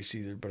her face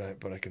either,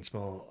 but I can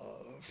smell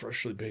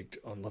freshly baked,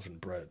 unleavened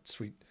bread,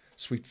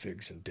 sweet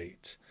figs and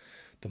dates,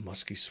 the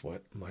musky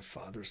sweat on my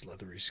father's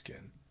leathery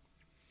skin.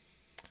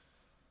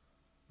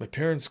 My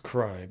parents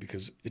cry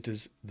because it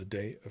is the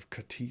day of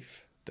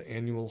Katif, the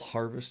annual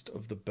harvest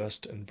of the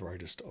best and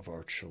brightest of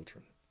our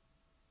children.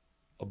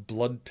 A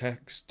blood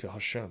tax to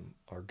Hashem,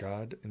 our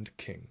God and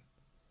King.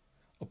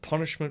 A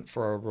punishment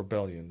for our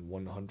rebellion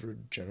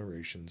 100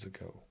 generations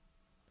ago.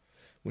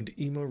 When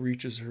Ema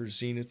reaches her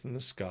zenith in the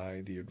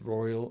sky, the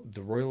royal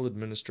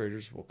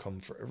administrators will come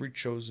for every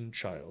chosen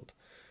child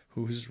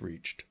who has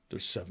reached their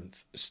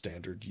 7th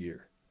standard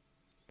year.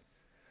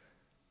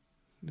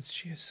 But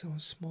she is so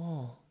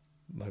small,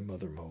 my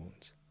mother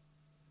moans.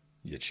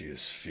 Yet she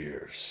is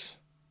fierce,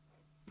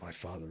 my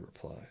father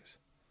replies.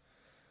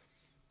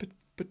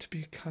 But to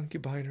be a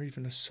concubine or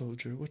even a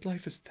soldier, what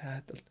life is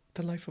that?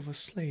 The life of a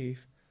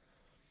slave.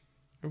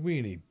 Are we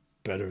any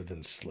better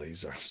than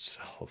slaves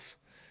ourselves?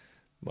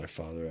 My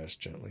father asked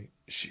gently.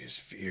 She is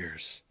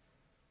fierce.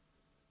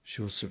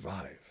 She will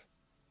survive.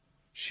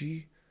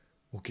 She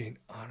will gain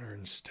honor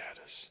and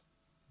status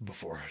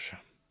before Hashem.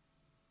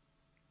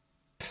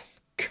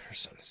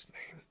 Curse on his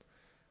name,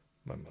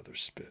 my mother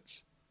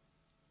spits.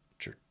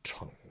 But your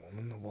tongue,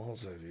 woman, the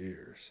walls have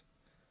ears.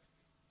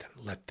 Then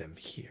let them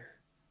hear.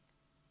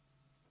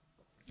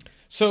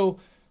 So,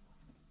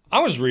 I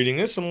was reading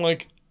this, I'm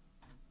like,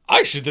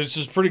 actually, this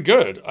is pretty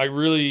good. I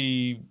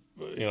really,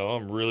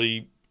 I'm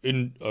really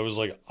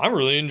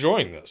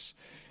enjoying this.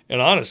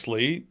 And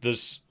honestly,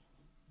 this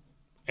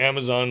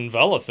Amazon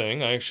Vela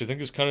thing, I actually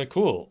think is kind of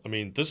cool. I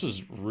mean, this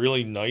is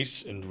really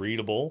nice and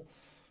readable.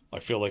 I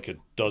feel like it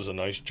does a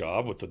nice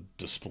job with the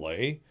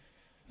display.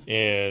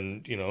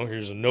 And,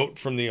 here's a note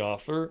from the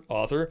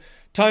author.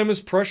 Time is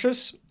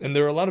precious, and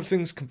there are a lot of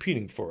things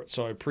competing for it,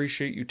 so I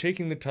appreciate you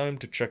taking the time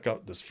to check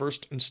out this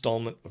first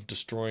installment of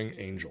Destroying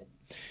Angel.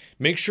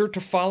 Make sure to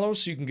follow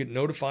so you can get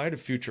notified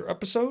of future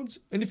episodes,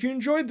 and if you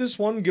enjoyed this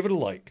one, give it a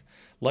like.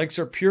 Likes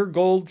are pure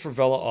gold for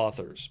Vela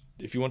authors.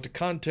 If you want to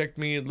contact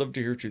me, I'd love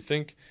to hear what you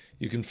think.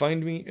 You can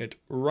find me at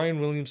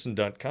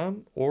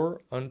ryanwilliamson.com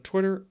or on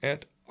Twitter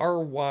at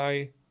rywillwright.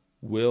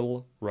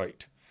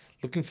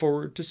 Looking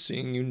forward to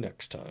seeing you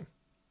next time.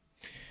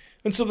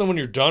 And so then when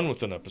you're done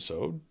with an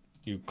episode,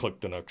 you click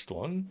the next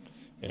one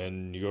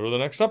and you go to the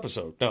next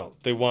episode. Now,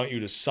 they want you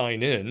to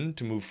sign in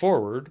to move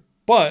forward,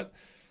 but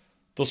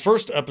those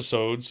first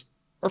episodes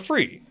are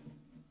free.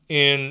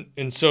 And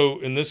so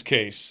in this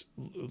case,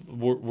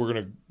 we're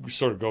going to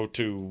sort of go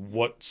to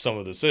what some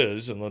of this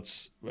is, and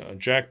let's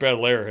Jack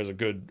Baudelaire has a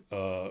good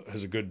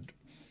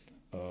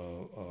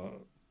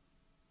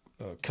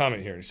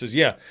comment here. He says,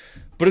 yeah,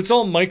 but it's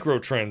all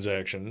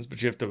microtransactions,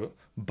 but you have to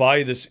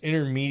buy this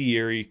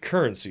intermediary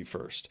currency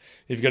first.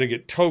 You've got to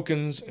get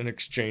tokens and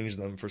exchange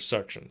them for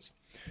sections.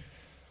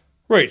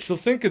 Right, so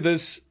think of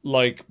this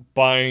like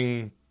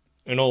buying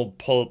an old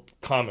pulp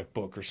comic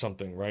book or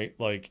something, right?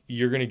 Like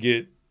you're going to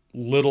get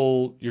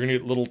little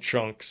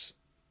chunks.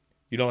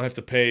 You don't have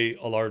to pay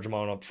a large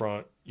amount up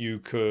front. You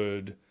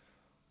could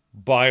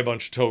buy a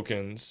bunch of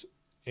tokens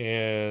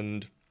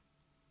and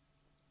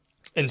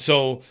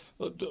so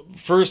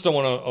first I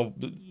want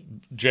to,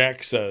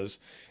 Jack says,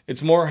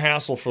 it's more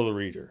hassle for the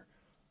reader.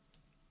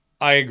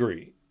 I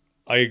agree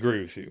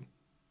with you.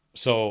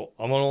 So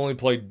I'm going to only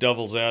play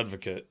devil's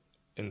advocate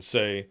and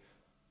say,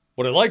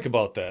 what I like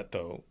about that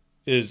though,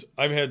 is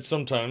I've had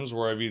some times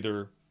where I've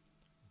either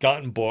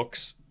gotten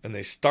books and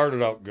they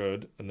started out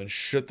good and then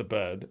shit the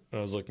bed. And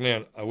I was like,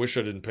 man, I wish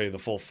I didn't pay the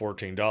full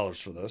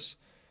 $14 for this.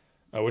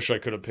 I wish I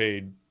could have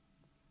paid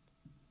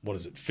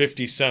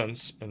 50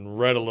 cents and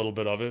read a little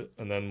bit of it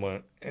and then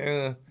went,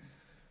 I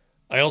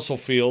also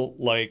feel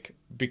like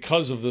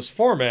because of this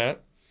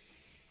format,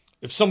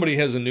 if somebody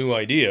has a new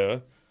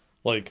idea,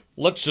 like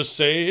let's just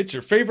say it's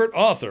your favorite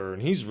author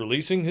and he's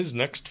releasing his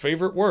next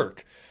favorite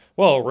work.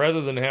 Well,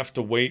 rather than have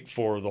to wait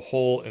for the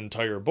whole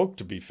entire book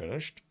to be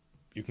finished,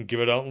 you can give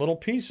it out in little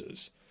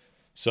pieces.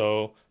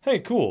 So, hey,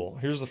 cool,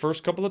 here's the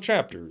first couple of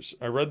chapters.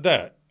 I read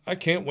that. I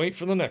can't wait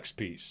for the next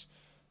piece.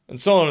 And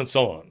so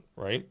on,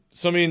 right?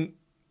 So, I mean,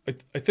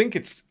 I think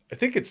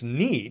it's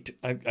neat.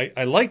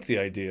 I like the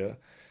idea,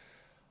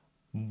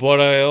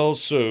 but I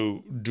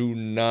also do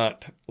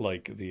not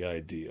like the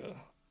idea.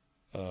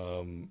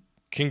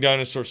 King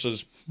Dinosaur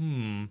says,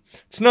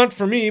 it's not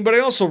for me, but I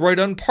also write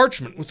on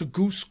parchment with a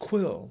goose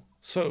quill.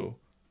 So,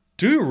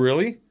 do you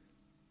really?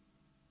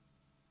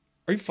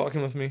 Are you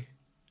fucking with me?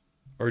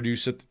 Or do you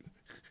sit...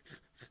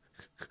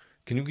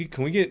 Can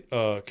we get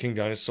King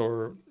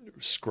Dinosaur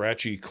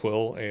scratchy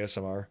quill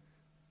ASMR?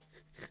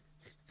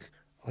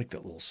 I like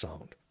that little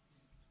sound.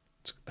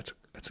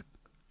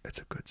 It's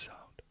a good sound.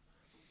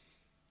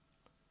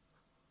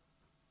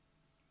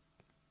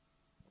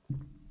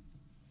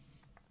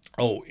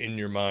 Oh, in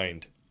your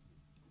mind.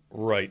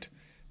 Right.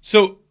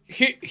 So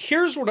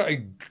here's what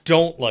I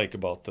don't like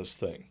about this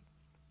thing.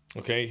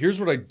 Okay, here's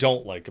what I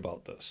don't like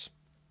about this.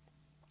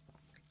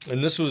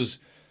 And this was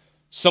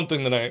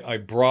something that I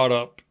brought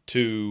up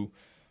to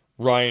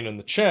Ryan in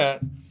the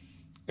chat,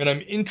 and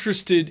I'm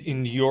interested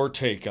in your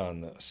take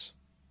on this.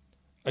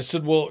 I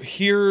said, well,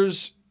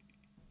 here's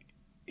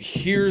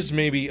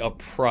maybe a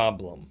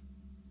problem.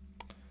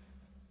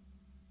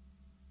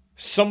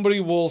 Somebody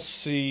will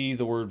see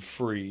the word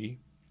free,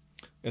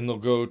 and they'll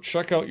go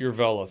check out your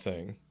Vela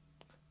thing,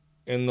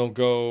 and they'll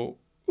go,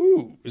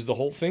 ooh, is the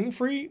whole thing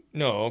free?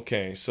 No,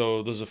 okay,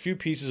 so there's a few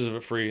pieces of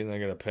it free, and they're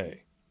going to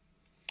pay.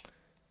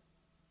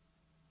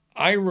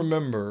 I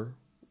remember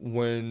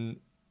when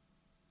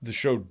the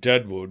show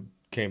Deadwood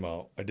came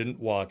out. I didn't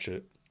watch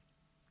it.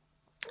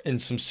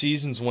 And some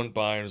seasons went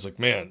by, and I was like,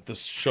 man,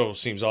 this show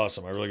seems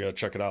awesome. I really got to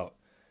check it out.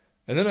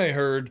 And then I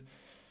heard,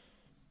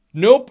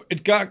 nope,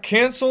 it got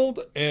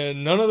canceled,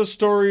 and none of the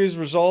story is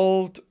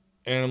resolved.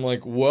 And I'm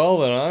like, well,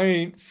 then I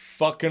ain't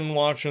fucking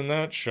watching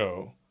that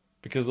show.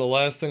 Because the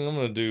last thing I'm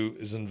going to do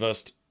is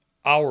invest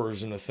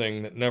hours in a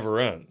thing that never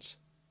ends.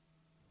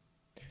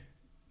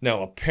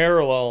 Now, a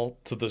parallel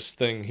to this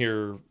thing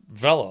here,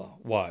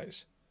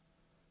 Vela-wise.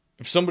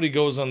 If somebody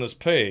goes on this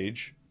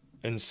page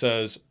and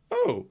says,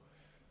 oh,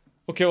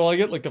 okay, well, I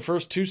get like the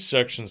first 2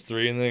 sections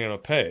 3, and they're going to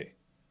pay.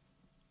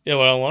 Yeah,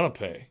 well, I don't want to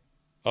pay.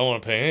 I don't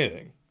want to pay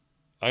anything.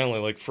 I only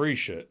like free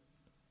shit.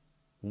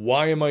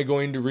 Why am I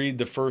going to read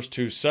the first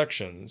 2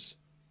 sections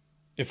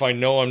if I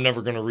know I'm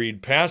never going to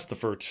read past the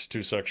first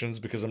 2 sections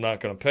because I'm not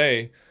going to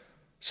pay?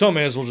 So I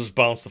may as well just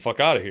bounce the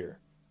fuck out of here.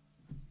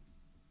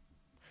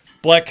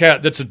 Black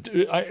Cat,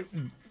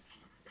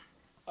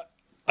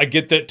 I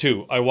get that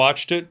too. I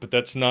watched it, but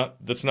that's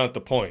not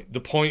the point. The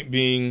point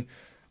being,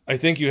 I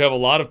think you have a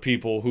lot of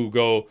people who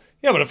go,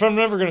 yeah, but if I'm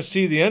never going to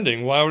see the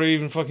ending, why would I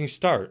even fucking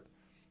start?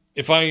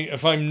 If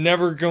I'm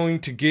never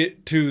going to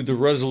get to the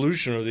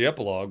resolution or the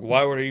epilogue,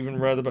 why would I even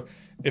rather?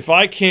 If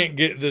I can't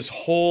get this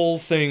whole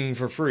thing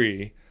for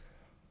free,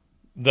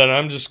 then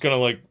I'm just going to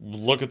like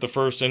look at the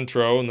first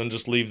intro and then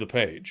just leave the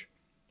page,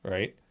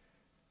 right?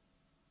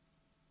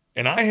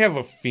 And I have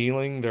a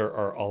feeling there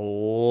are a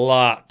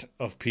lot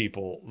of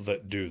people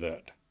that do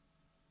that.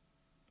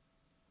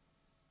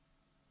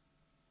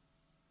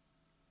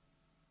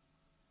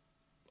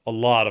 A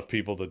lot of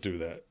people that do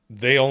that.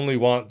 They only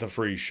want the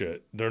free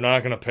shit. They're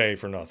not going to pay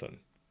for nothing.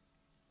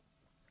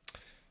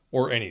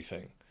 Or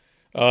anything.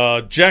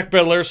 Jack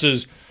Belair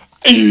says,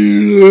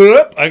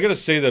 yep. I got to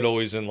say that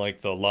always in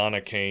like the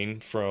Lana Kane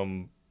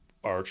from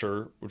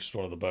Archer, which is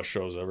one of the best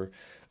shows ever.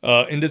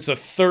 And it's a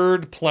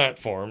 3rd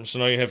platform. So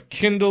now you have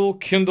Kindle,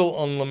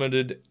 Kindle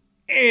Unlimited,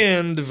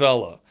 and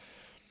Vela.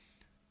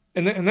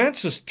 And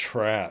that's just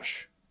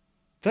trash.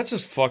 That's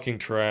just fucking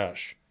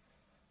trash.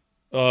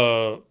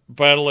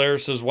 Battle Air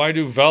says, why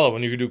do Vela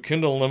when you can do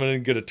Kindle Unlimited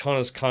and get a ton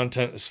of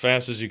content as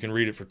fast as you can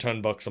read it for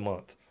 $10 a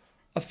month?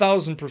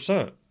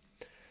 1,000%.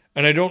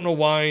 And I don't know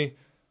why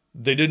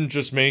they didn't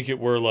just make it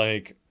where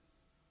like,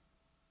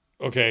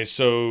 okay,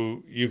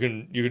 so you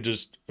could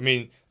just, I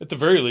mean, at the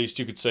very least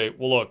you could say,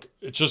 well, look,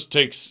 it just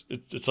takes,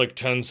 it's like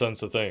 10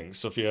 cents a thing.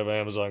 So if you have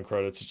Amazon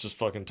credits, it's just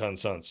fucking 10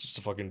 cents, just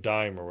a fucking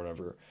dime or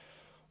whatever.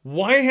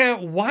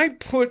 Why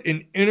put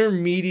an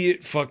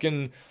intermediate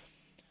fucking,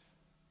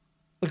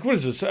 like, what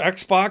is this,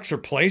 Xbox or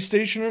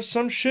PlayStation or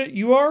some shit?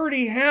 You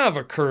already have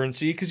a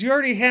currency because you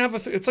already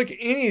have it's like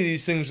any of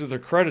these things with their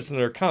credits and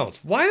their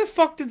accounts. Why the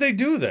fuck did they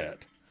do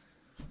that?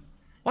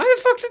 Why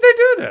the fuck did they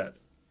do that?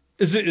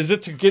 Is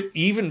it to get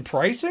even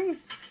pricing?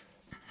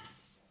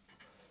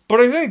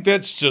 But I think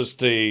that's just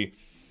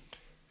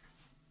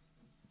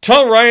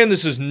tell Ryan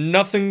this is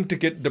nothing to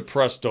get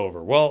depressed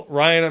over. Well,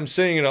 Ryan, I'm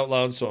saying it out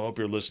loud, so I hope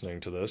you're listening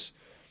to this.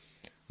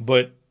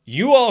 But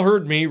you all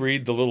heard me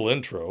read the little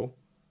intro.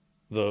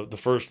 The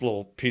first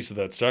little piece of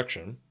that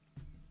section.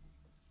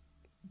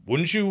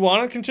 Wouldn't you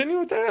want to continue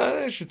with that?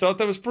 I actually thought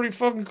that was pretty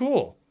fucking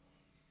cool.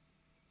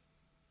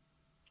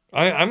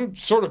 I'm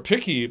sort of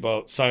picky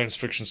about science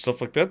fiction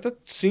stuff like that.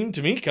 That seemed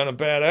to me kind of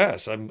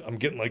badass. I'm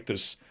getting like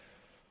this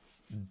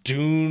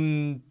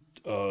Dune.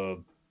 What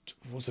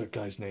was that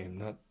guy's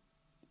name?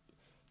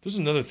 There's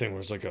another thing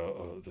where it's like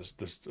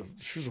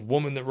she was a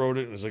woman that wrote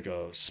it. It was like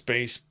a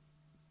space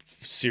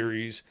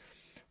series.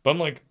 But I'm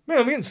like, man,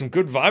 I'm getting some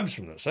good vibes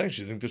from this. I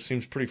actually think this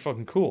seems pretty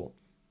fucking cool.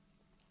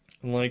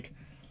 I'm like,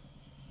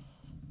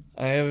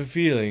 I have a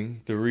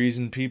feeling the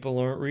reason people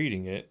aren't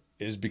reading it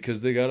is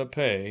because they gotta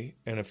pay.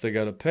 And if they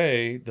gotta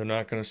pay, they're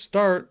not gonna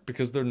start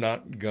because they're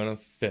not gonna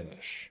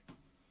finish.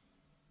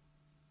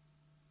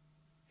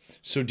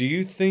 So do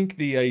you think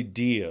the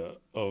idea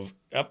of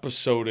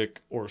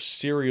episodic or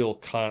serial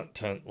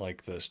content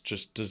like this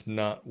just does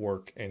not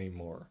work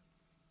anymore?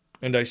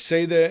 And I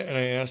say that and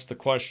I ask the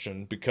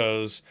question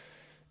because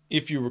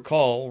if you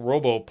recall,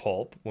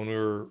 RoboPulp, when we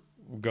were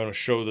going to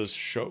show this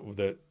show,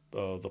 that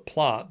the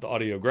plot, the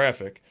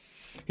audiographic,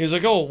 He's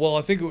like, oh, well,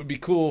 I think it would be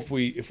cool if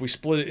we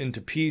split it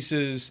into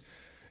pieces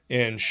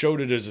and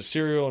showed it as a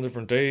serial on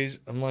different days.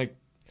 I'm like,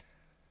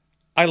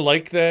 I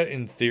like that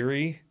in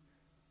theory,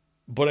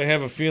 but I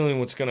have a feeling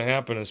what's going to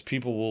happen is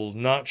people will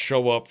not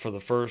show up for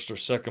the first or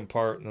second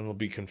part, and then they'll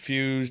be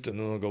confused, and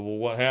then they'll go, well,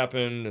 what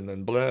happened? And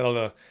then blah, blah,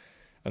 blah.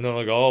 And then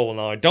they'll go, oh, well,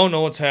 now I don't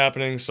know what's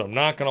happening, so I'm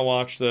not going to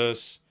watch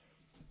this.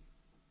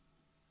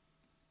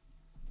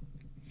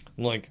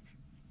 I'm like,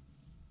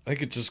 I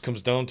think it just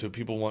comes down to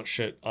people want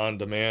shit on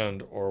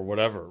demand or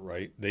whatever,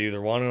 right? They either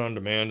want it on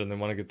demand and they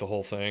want to get the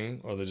whole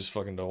thing, or they just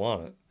fucking don't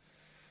want it.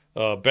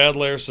 Bad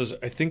Lair says,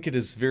 I think it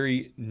is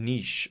very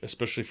niche,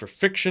 especially for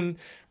fiction.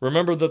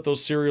 Remember that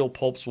those serial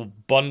pulps will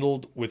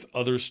bundled with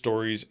other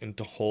stories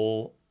into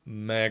whole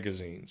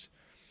magazines.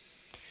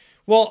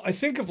 Well, I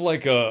think of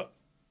like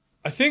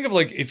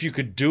if you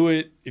could do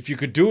it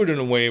in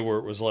a way where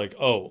it was like,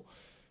 oh,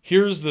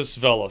 here's this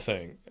Vela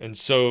thing. And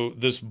so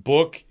this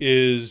book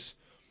is,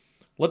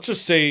 let's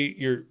just say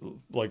you're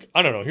like,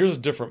 I don't know, here's a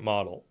different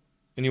model.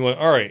 And you went,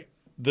 all right,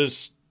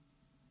 this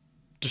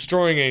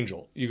Destroying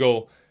Angel. You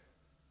go,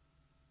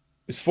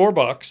 it's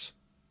 $4,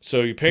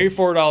 so you pay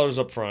 $4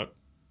 up front,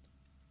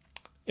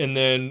 and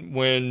then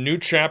when new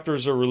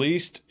chapters are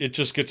released, it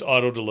just gets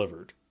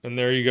auto-delivered. And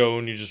there you go,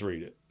 and you just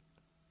read it.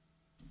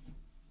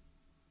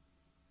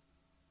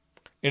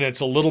 And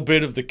it's a little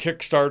bit of the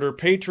Kickstarter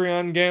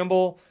Patreon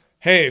gamble.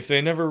 Hey, if they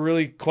never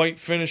really quite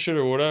finish it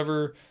or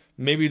whatever,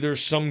 maybe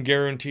there's some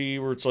guarantee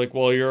where it's like,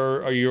 well,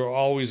 you're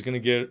always going to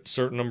get a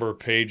certain number of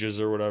pages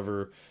or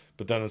whatever,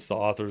 but then it's the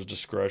author's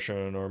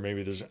discretion, or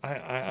maybe there's,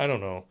 I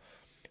don't know.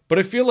 But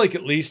I feel like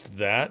at least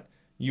that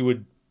you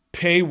would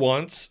pay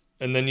once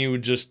and then you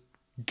would just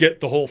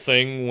get the whole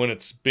thing when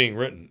it's being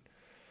written.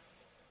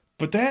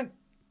 But that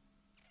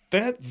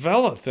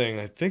Vela thing,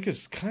 I think,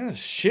 is kind of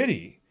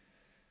shitty.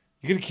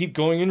 You got to keep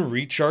going in,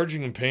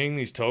 recharging and paying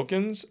these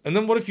tokens. And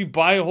then what if you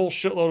buy a whole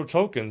shitload of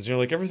tokens and you're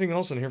like, everything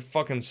else in here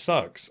fucking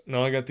sucks.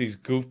 Now I got these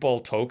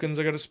goofball tokens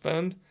I got to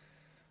spend.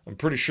 I'm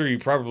pretty sure you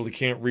probably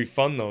can't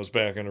refund those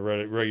back into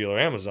regular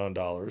Amazon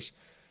dollars.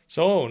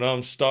 So now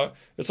I'm stuck.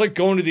 It's like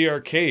going to the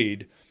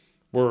arcade,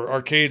 where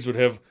arcades would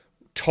have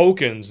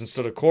tokens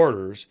instead of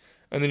quarters.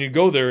 And then you'd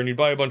go there and you'd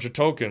buy a bunch of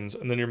tokens.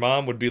 And then your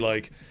mom would be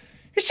like,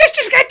 your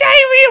sister's got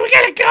diarrhea, we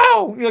gotta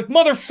go. And you're like,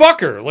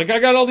 motherfucker, like I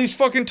got all these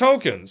fucking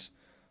tokens.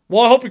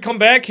 Well, I hope you come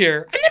back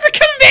here. I'm never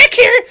coming back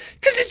here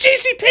because the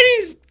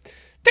JCPenney's,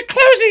 they're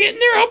closing it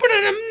and they're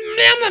opening them.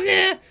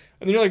 And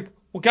then you're like,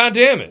 well,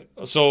 goddamn it.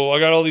 So I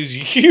got all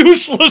these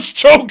useless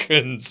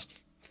tokens.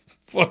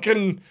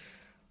 Fucking.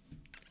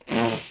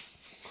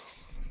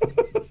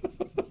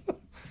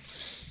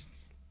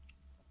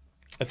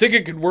 I think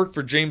it could work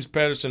for James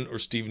Patterson or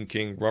Stephen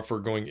King, rougher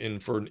going in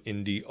for an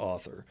indie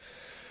author.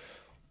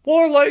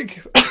 Or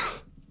like,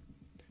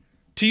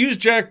 to use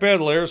Jack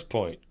Badelair's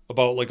point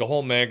about like a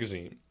whole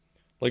magazine,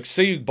 like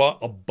say you bought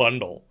a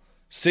bundle,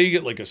 say you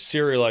get like a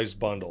serialized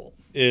bundle.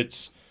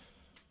 It's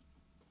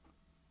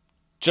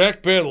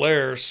Jack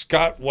Badelair,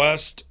 Scott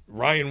West,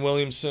 Ryan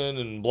Williamson,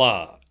 and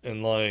blah.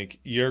 And like,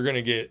 you're going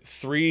to get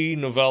 3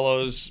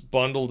 novellas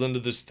bundled into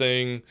this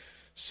thing.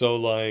 So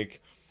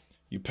like,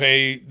 you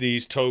pay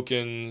these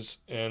tokens,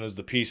 and as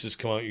the pieces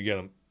come out, you get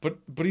them.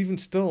 But even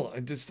still, I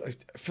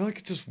feel like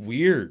it's just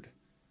weird.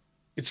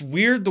 It's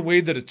weird the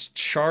way that it's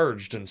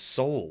charged and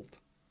sold.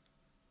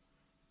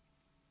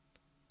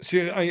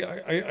 See,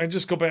 I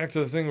just go back to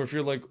the thing where if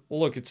you're like,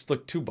 well, look, it's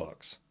like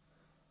 $2.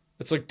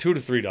 It's like $2 to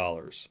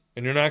 $3,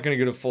 and you're not going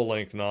to get a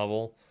full-length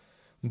novel,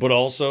 but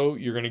also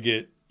you're going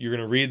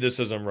to read this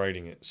as I'm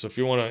writing it. So if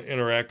you want to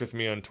interact with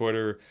me on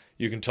Twitter,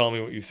 you can tell me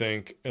what you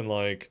think, and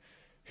like,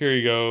 here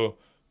you go.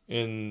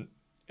 And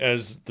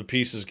as the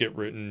pieces get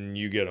written,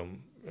 you get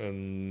them.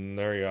 And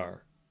there you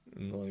are.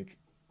 And like,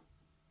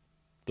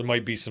 there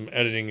might be some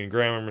editing and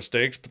grammar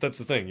mistakes, but that's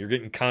the thing. You're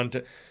getting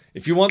content.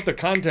 If you want the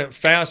content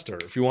faster,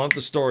 if you want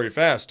the story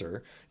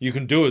faster, you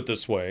can do it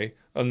this way.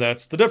 And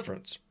that's the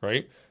difference,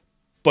 right?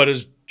 But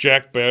as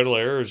Jack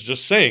Badelair is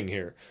just saying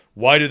here,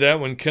 why do that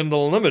when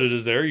Kindle Unlimited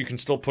is there? You can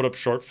still put up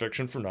short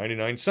fiction for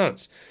 99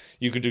 cents.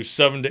 You could do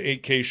 7 to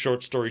 8K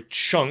short story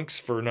chunks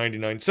for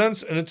 99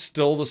 cents, and it's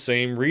still the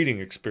same reading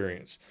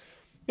experience.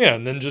 Yeah,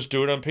 and then just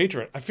do it on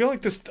Patreon. I feel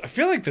like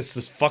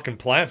this fucking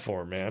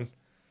platform, man.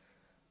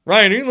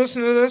 Ryan, are you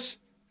listening to this?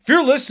 If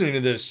you're listening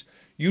to this,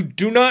 you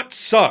do not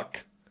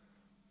suck.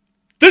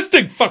 This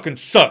thing fucking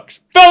sucks.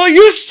 Fella,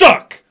 you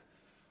suck!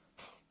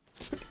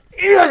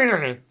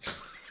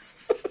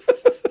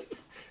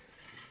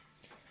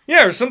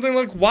 Yeah, or something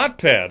like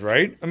Wattpad,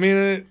 right?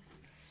 I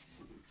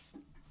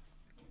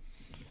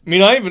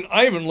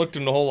I haven't looked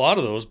into a whole lot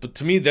of those, but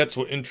to me, that's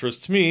what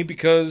interests me,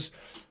 because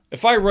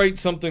if I write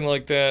something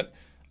like that,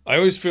 I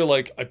always feel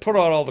like I put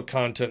out all the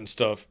content and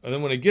stuff, and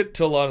then when I get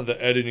to a lot of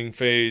the editing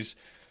phase,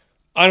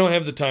 I don't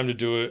have the time to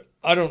do it.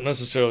 I don't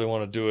necessarily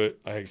want to do it.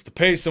 I have to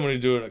pay somebody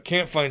to do it. I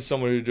can't find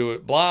somebody to do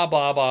it. Blah,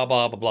 blah, blah,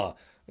 blah, blah, blah.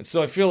 And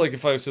so I feel like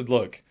if I said,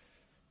 look,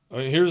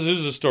 here's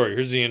the story.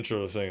 Here's the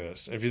intro thing of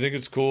this. If you think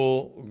it's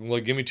cool,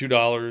 like, give me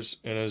 $2,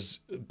 and as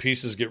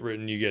pieces get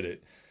written, you get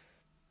it.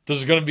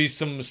 There's going to be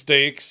some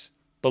mistakes.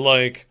 But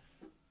like,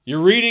 you're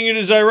reading it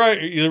as I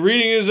write. You're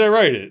reading it as I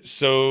write it.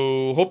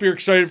 So hope you're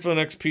excited for the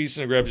next piece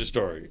and it grabs your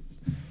story.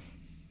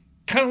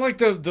 Kind of like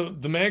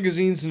the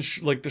magazines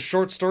and like the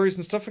short stories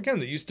and stuff again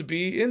that used to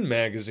be in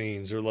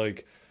magazines, or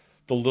like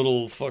the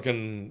little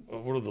fucking,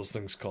 what are those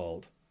things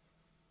called?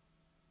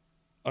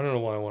 I don't know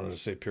why I wanted to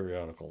say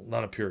periodical,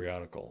 not a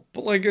periodical,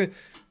 but like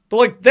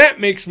that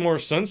makes more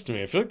sense to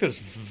me. I feel like this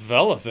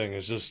Vela thing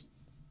is just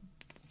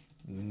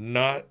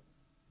not.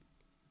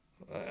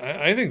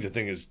 I think the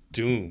thing is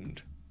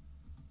doomed.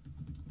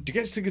 Do you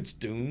guys think it's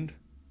doomed?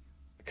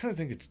 I kind of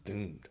think it's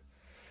doomed.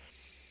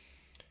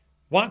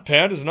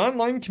 Wattpad is an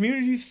online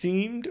community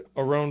themed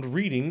around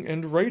reading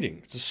and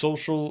writing. It's a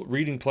social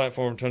reading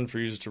platform intended for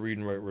users to read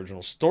and write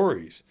original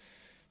stories.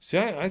 See,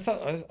 I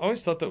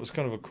always thought that was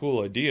kind of a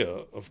cool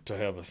idea to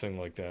have a thing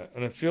like that.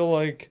 And I feel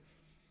like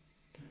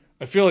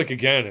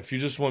again, if you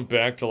just went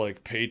back to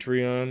like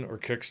Patreon or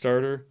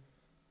Kickstarter,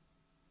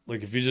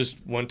 like if you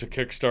just went to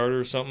Kickstarter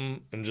or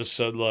something and just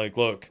said like,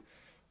 look,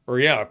 or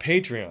yeah,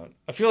 Patreon.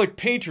 I feel like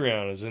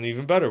Patreon is an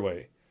even better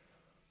way.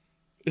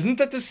 Isn't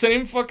that the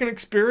same fucking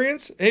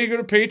experience? Hey, you go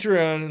to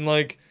Patreon and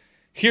like,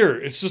 here,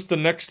 it's just the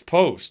next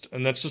post,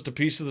 and that's just a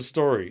piece of the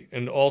story.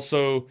 And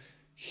also,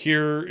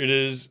 here it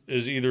is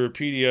either a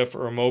PDF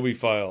or a Mobi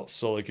file.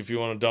 So like, if you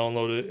want to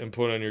download it and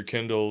put it on your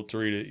Kindle to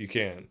read it, you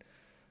can.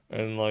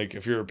 And like,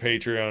 if you're a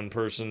Patreon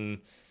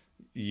person,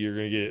 you're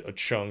gonna get a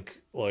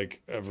chunk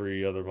like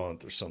every other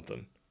month or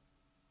something.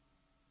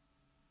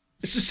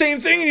 It's the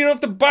same thing, and you don't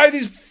have to buy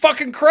these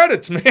fucking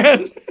credits,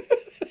 man.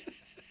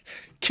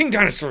 King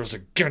Dinosaur is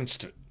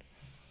against it.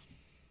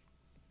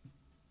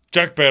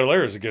 Jack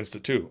Baudelaire is against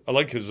it too. I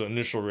like his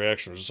initial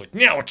reaction. It was just like,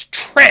 now it's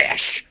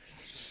trash.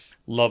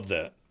 Love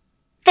that.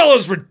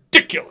 Fella's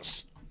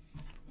ridiculous.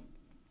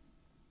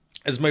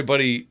 As my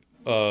buddy,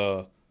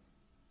 I'll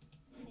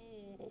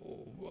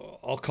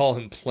call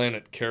him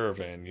Planet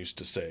Caravan, used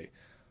to say,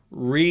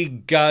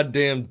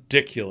 goddamn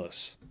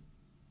ridiculous.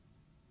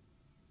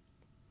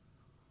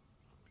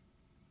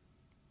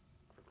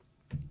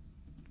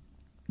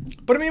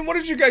 But I mean, what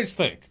did you guys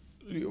think?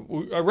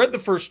 I read the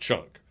first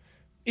chunk.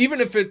 Even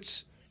if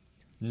it's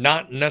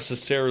not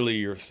necessarily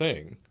your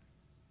thing,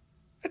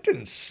 it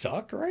didn't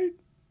suck, right?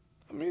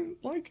 I mean,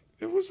 like,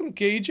 it was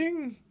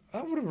engaging.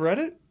 I would have read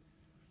it.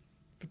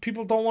 But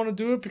people don't want to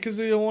do it because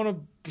they don't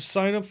want to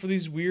sign up for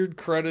these weird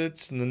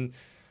credits. And then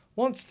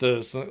once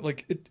this,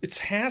 like, it's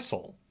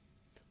hassle.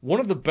 One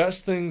of the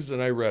best things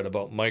that I read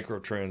about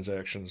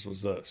microtransactions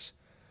was this.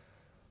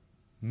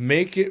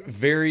 Make it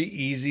very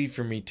easy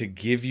for me to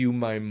give you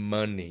my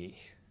money.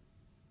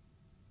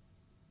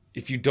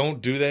 If you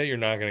don't do that, you're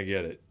not going to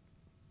get it.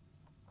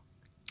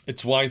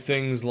 It's why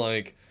things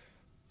like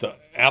the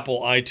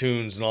Apple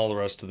iTunes and all the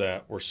rest of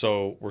that were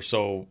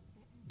so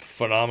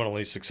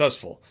phenomenally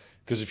successful.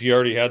 Because if you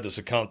already had this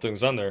account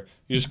things on there,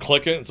 you just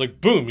click it, it's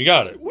like, boom, you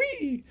got it.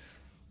 Whee!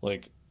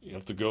 Like, you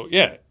have to go,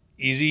 yeah,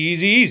 easy,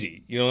 easy,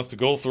 easy. You don't have to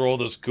go through all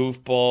this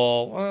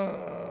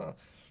goofball.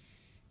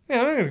 Yeah,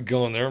 I'm not going to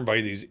go in there and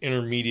buy these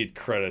intermediate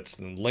credits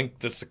and link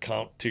this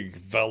account to your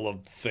Vela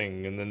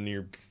thing, and then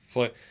you're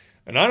play.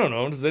 And I don't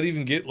know, does that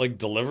even get like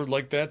delivered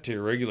like that to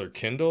your regular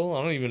Kindle?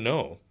 I don't even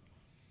know.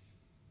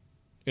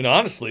 And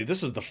honestly,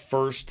 this is the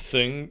first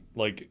thing,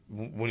 like,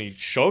 when he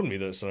showed me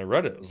this and I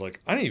read it, I was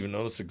like, I didn't even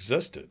know this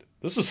existed.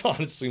 This was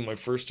honestly my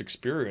first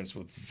experience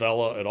with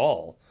Vela at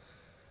all.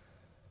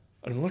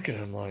 And I'm looking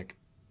at him like,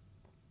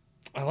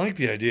 I like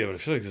the idea, but I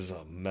feel like this is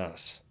a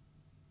mess.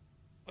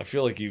 I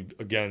feel like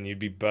you'd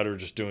be better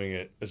just doing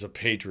it as a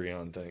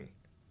Patreon thing.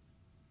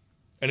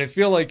 And I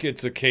feel like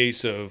it's a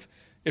case of,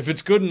 if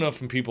it's good enough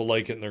and people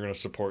like it and they're going to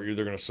support you,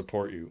 they're going to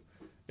support you.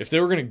 If they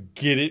were going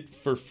to get it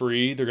for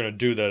free, they're going to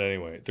do that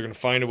anyway. They're going to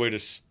find a way to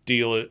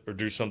steal it or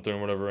do something or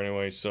whatever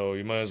anyway, so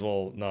you might as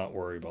well not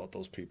worry about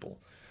those people.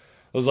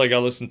 It was like I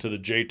listened to the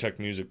J-Tech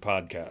Music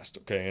podcast,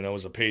 okay, and I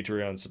was a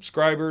Patreon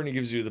subscriber, and he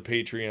gives you the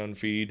Patreon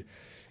feed,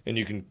 and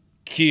you can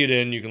key it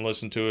in, you can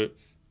listen to it.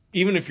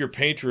 Even if your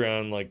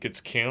Patreon like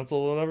gets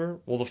canceled or whatever,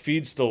 well, the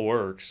feed still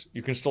works.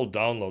 You can still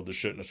download the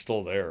shit and it's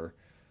still there.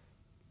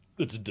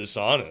 It's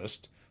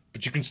dishonest,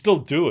 but you can still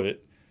do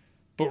it.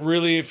 But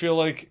really, I feel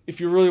like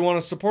if you really want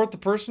to support the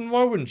person,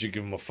 why wouldn't you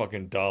give them a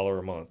fucking $1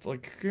 a month?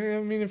 Like, I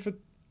mean, if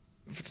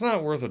it's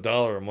not worth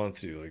 $1 a month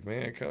to you, like,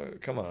 man,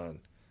 come on.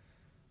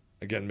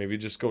 Again, maybe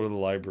just go to the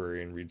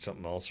library and read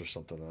something else or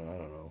something. I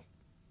don't know.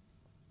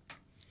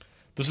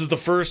 This is the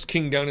first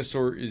King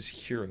Dinosaur is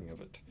hearing of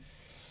it.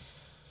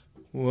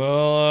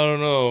 Well, I don't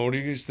know. What do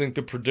you guys think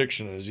the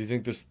prediction is? Do you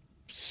think this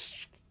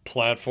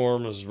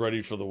platform is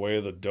ready for the way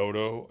of the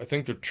dodo? I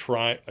think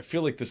I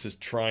feel like this is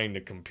trying to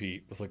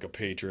compete with like a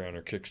Patreon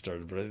or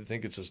Kickstarter, but I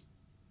think it's just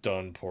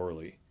done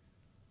poorly.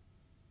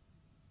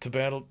 To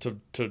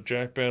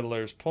Jack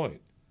Baudelaire's point,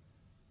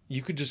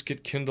 you could just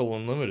get Kindle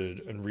Unlimited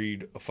and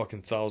read a fucking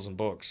 1,000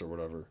 books or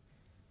whatever.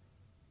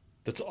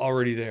 That's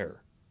already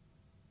there.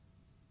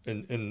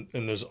 And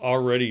there's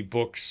already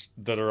books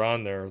that are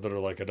on there that are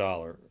like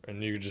 $1,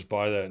 and you can just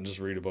buy that and just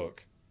read a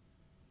book.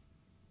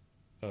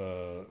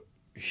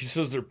 He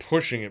says they're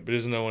pushing it, but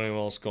isn't anyone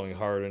else going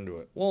hard into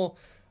it? Well,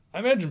 I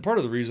imagine part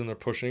of the reason they're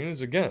pushing it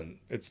is, again,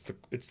 it's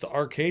the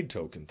arcade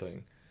token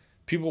thing.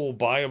 People will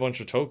buy a bunch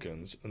of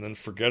tokens and then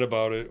forget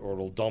about it, or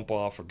it'll dump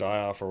off or die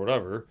off or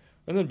whatever.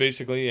 And then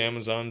basically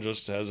Amazon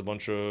just has a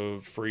bunch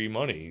of free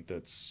money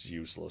that's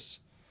useless.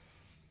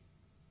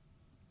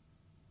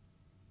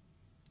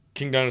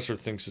 King Dinosaur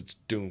thinks it's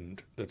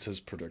doomed. That's his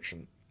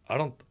prediction. I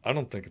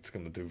don't think it's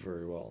going to do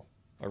very well.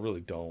 I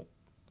really don't.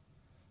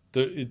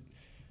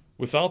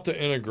 Without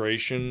the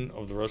integration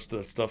of the rest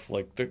of that stuff,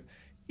 like they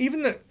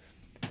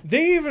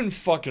even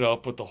fuck it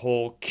up with the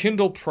whole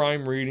Kindle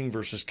Prime reading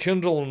versus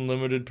Kindle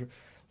Unlimited.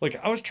 Like,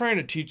 I was trying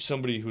to teach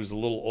somebody who's a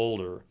little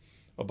older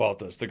about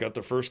this. They got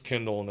their first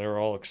Kindle and they were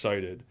all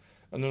excited.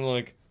 And they're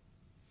like,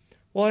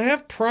 well, I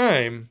have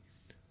Prime,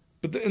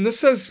 and this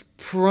says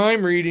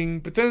Prime reading,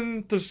 but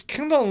then there's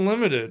Kindle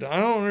Unlimited. I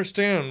don't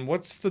understand.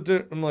 What's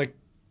the I'm like,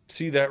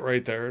 see that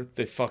right there?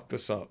 They fucked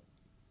this up.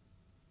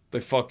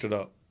 They fucked it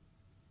up.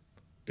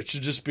 It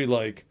should just be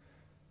like,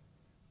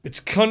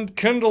 it's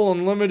Kindle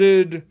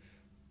Unlimited,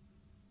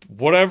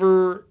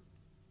 whatever,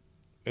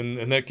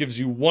 and that gives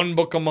you one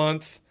book a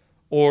month,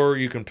 or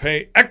you can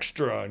pay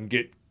extra and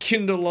get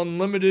Kindle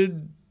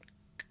Unlimited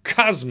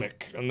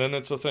Cosmic, and then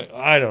it's a thing.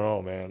 I don't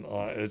know, man.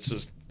 It's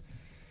just...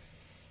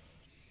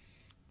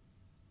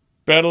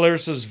 Battleair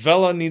says,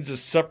 Vela needs a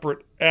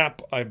separate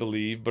app, I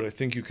believe, but I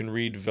think you can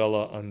read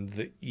Vela on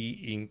the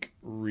e-ink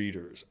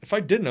readers. If I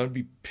didn't, I would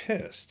be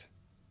pissed.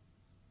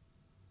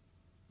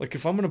 Like,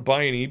 if I'm going to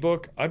buy an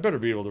ebook, I better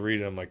be able to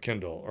read it on my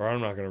Kindle, or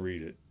I'm not going to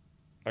read it.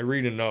 I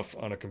read enough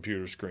on a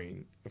computer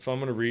screen. If I'm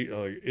going to read,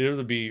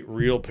 it'll be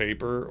real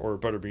paper, or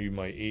it better be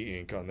my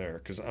e-ink on there,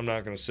 because I'm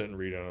not going to sit and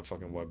read on a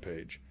fucking web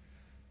page.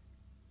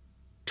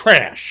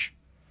 Trash!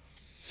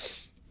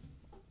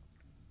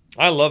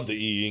 I love the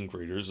e-ink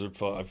readers.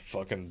 I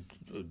fucking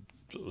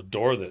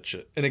adore that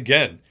shit. And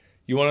again,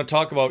 you want to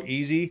talk about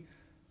easy?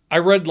 I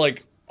read,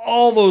 like,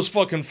 all those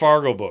fucking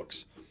Fargo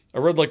books. I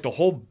read, like, the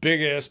whole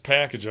big-ass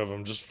package of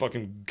them, just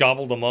fucking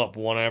gobbled them up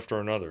one after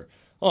another.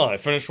 Oh, I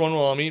finished one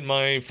while I'm eating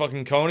my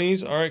fucking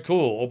conies? All right,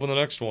 cool. Open the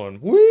next one.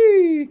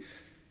 Whee!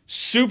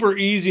 Super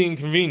easy and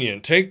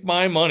convenient. Take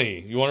my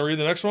money. You want to read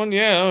the next one?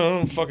 Yeah, I don't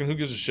know. Fucking who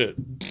gives a shit?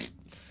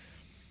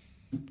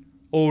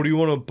 Oh, do you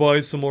want to buy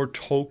some more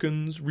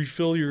tokens?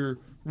 Refill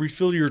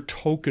your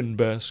token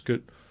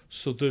basket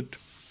so that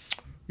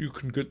you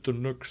can get the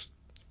next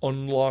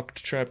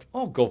unlocked chapter.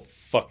 Oh, go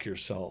fuck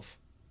yourself.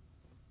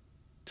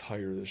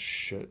 Tired of this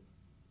shit.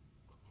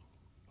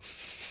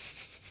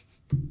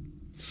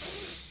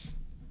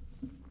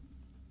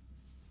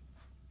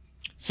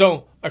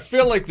 So, I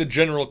feel like the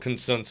general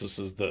consensus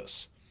is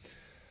this.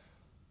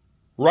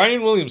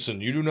 Ryan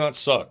Williamson, you do not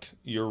suck.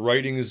 Your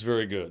writing is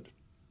very good.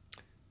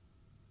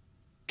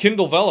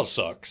 Kindle Vela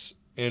sucks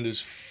and is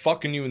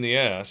fucking you in the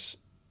ass,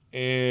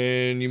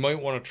 and you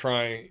might want to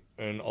try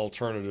an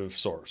alternative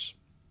source.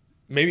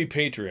 Maybe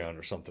Patreon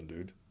or something,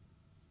 dude.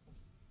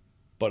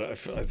 But I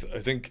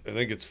think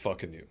it's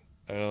fucking you.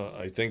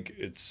 I think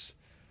it's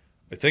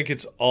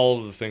all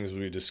of the things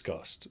we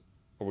discussed.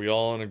 Are we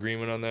all in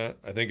agreement on that?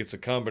 I think it's a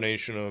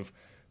combination of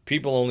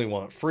people only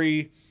want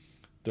free.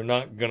 They're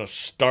not going to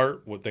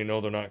start what they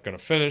know they're not going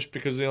to finish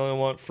because they only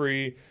want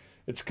free.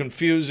 It's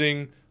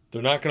confusing.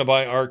 They're not going to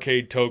buy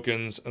arcade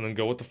tokens and then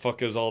go, what the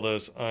fuck is all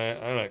this?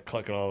 I'm not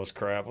clicking all this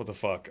crap. What the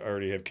fuck? I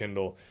already have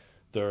Kindle.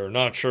 They're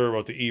not sure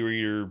about the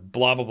e-reader.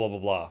 Blah, blah, blah,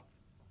 blah,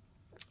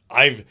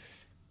 blah.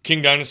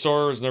 King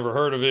Dinosaur has never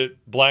heard of it.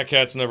 Black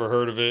Hat's never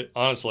heard of it.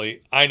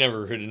 Honestly, I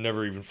never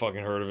even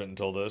fucking heard of it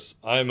until this.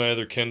 I have my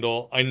other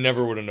Kindle. I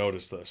never would have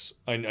noticed this.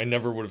 I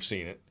never would have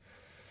seen it.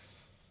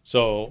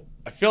 So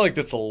I feel like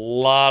that's a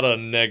lot of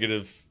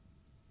negative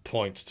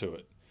points to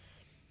it.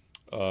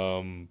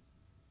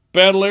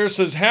 Battleair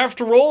says, have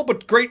to roll,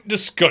 but great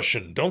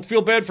discussion. Don't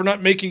feel bad for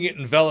not making it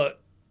in Vela.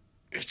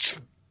 It's a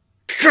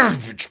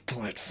garbage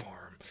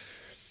platform.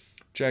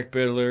 Jack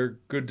Battleair,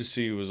 good to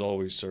see you as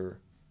always, sir.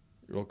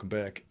 You're welcome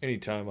back.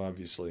 Anytime,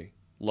 obviously.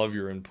 Love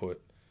your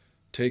input.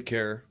 Take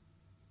care.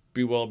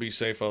 Be well, be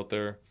safe out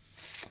there.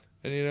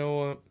 And you know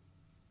what?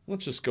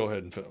 Let's just go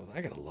ahead and...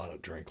 I got a lot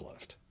of drink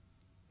left.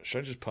 Should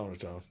I just pound it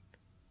down?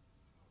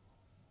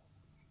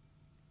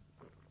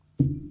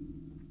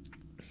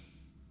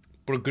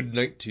 But a good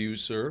night to you,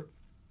 sir.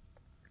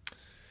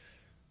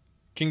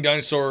 King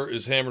Dinosaur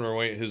is hammering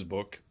away at his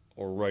book,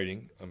 or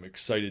writing. I'm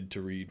excited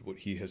to read what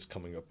he has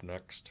coming up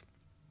next.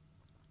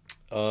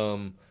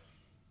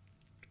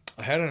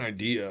 I had an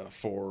idea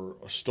for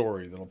a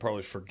story that I'll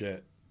probably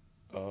forget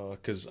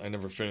because I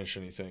never finish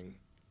anything.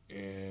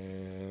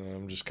 And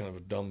I'm just kind of a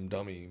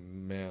dummy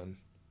man.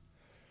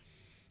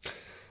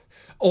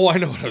 Oh, I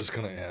know what I was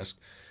going to ask.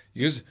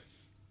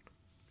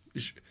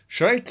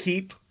 Should I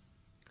keep...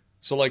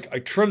 So, like, I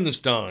trimmed this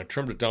down. I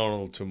trimmed it down a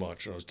little too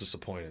much, and I was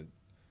disappointed.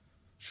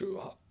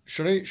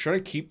 Should I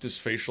keep this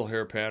facial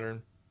hair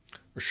pattern?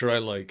 Or should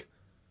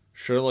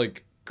I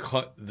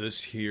cut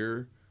this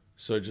here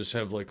so I just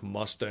have, like,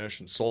 mustache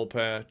and soul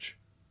patch?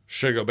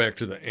 Should I go back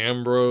to the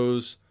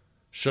Ambrose?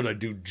 Should I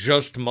do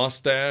just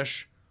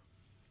mustache?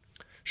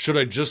 Should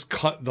I just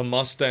cut the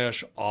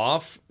mustache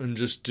off and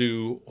just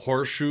do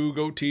horseshoe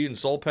goatee and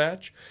soul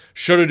patch?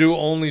 Should I do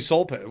only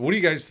soul patch? What do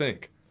you guys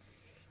think?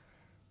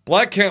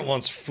 Black Cat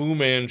wants Fu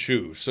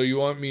Manchu. So you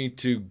want me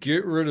to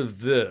get rid of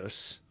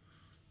this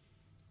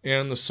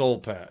and the soul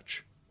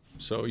patch.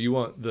 So you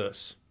want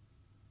this.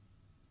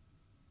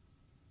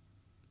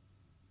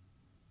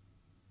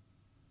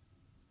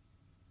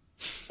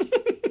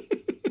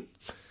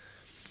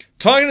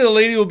 Talking to the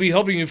lady will be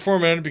helping you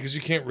format it because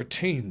you can't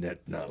retain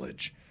that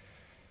knowledge.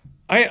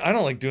 I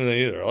don't like doing that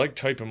either. I like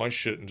typing my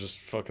shit in just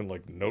fucking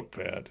like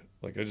Notepad.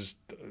 Like I just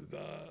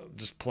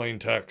plain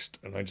text,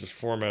 and I just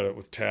format it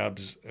with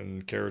tabs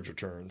and carriage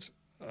returns.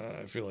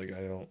 I feel like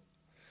I don't.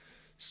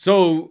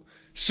 So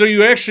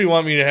you actually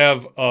want me to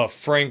have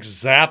Frank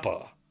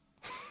Zappa?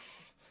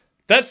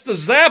 That's the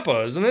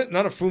Zappa, isn't it?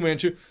 Not a Fu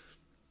Manchu.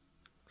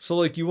 So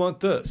like you want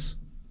this?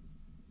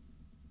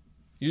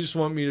 You just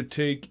want me to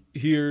take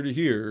here to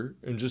here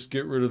and just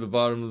get rid of the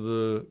bottom of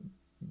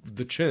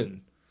the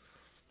chin.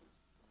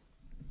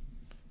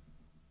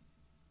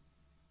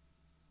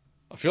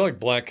 I feel like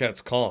Black Cat's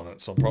calling it,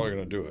 so I'm probably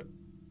going to do it.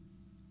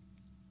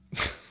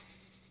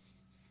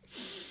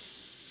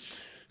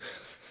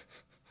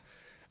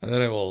 And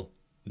then I will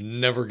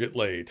never get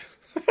laid.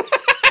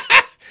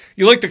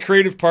 You like the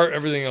creative part,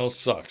 everything else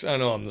sucks. I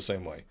know I'm the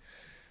same way.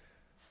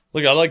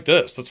 Look, I like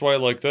this. That's why I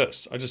like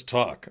this. I just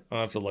talk. I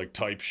don't have to like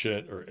type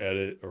shit or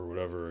edit or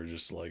whatever, or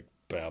just like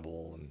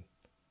babble and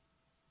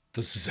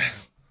the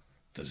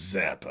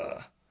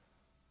Zappa.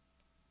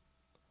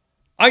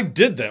 I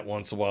did that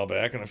once a while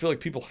back, and I feel like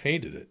people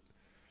hated it.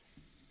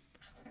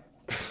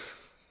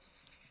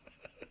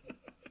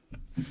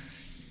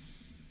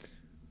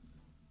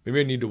 Maybe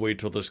I need to wait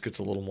till this gets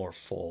a little more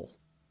full.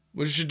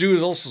 What you should do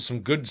is also some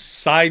good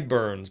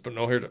sideburns, but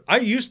no hair. I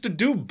used to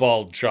do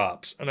bald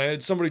chops, and I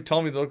had somebody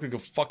tell me they look like a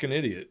fucking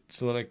idiot,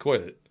 so then I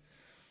quit it.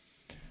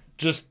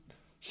 Just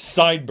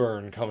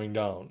sideburn coming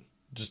down.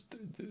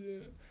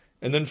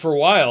 And then for a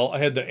while, I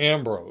had the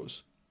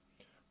Ambrose,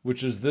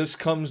 which is this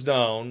comes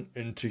down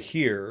into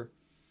here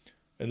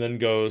and then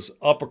goes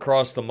up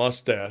across the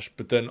mustache,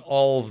 but then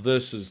all of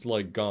this is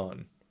like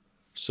gone.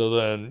 So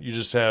then you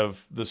just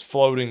have this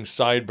floating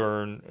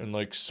sideburn and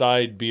like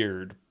side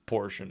beard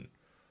portion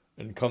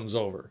and comes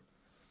over.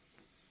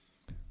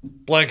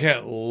 Black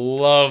Cat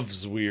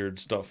loves weird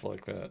stuff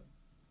like that.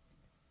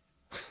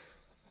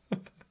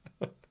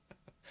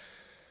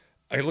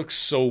 I look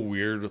so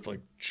weird with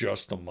like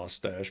just a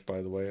mustache,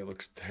 by the way. It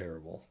looks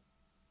terrible.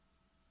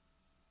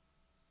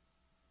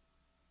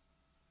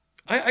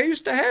 I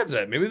used to have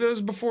that. Maybe that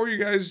was before you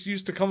guys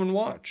used to come and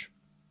watch.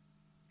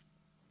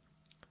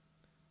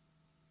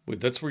 Wait,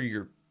 that's where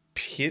your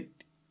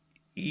pit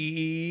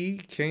E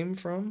came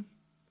from?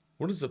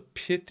 What is a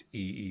pit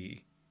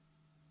E?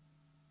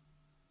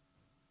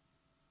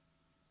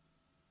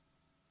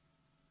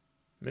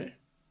 Meh.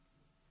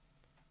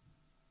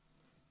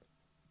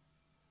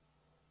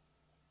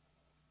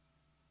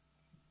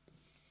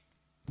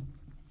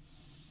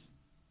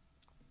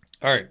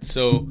 All right,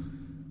 so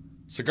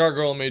Cigar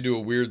Girl may do a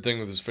weird thing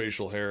with his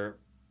facial hair.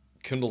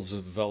 Kindle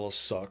Zavella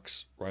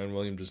sucks. Ryan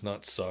Williams does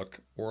not suck.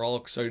 We're all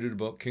excited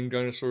about King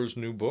Dinosaur's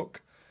new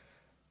book.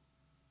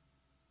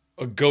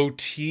 A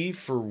goatee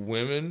for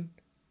women.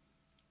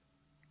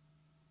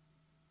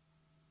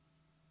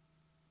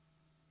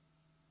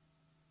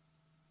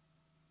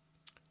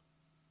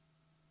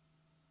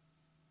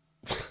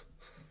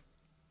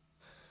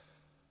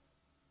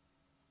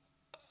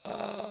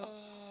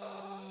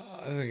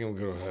 I think I'm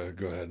going to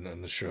go ahead and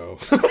end the show.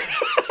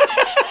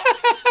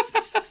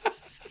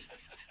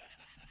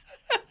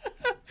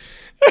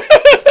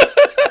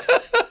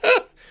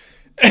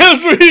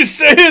 As we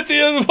say at the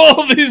end of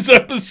all these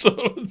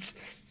episodes,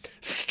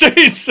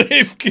 stay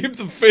safe, keep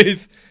the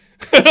faith,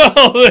 and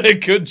all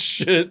that good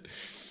shit.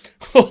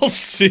 We'll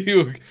see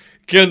you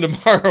again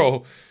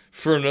tomorrow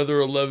for another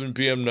 11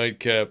 p.m.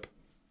 Nightcap.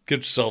 Get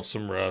yourself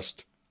some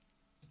rest.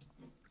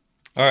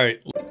 All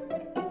right.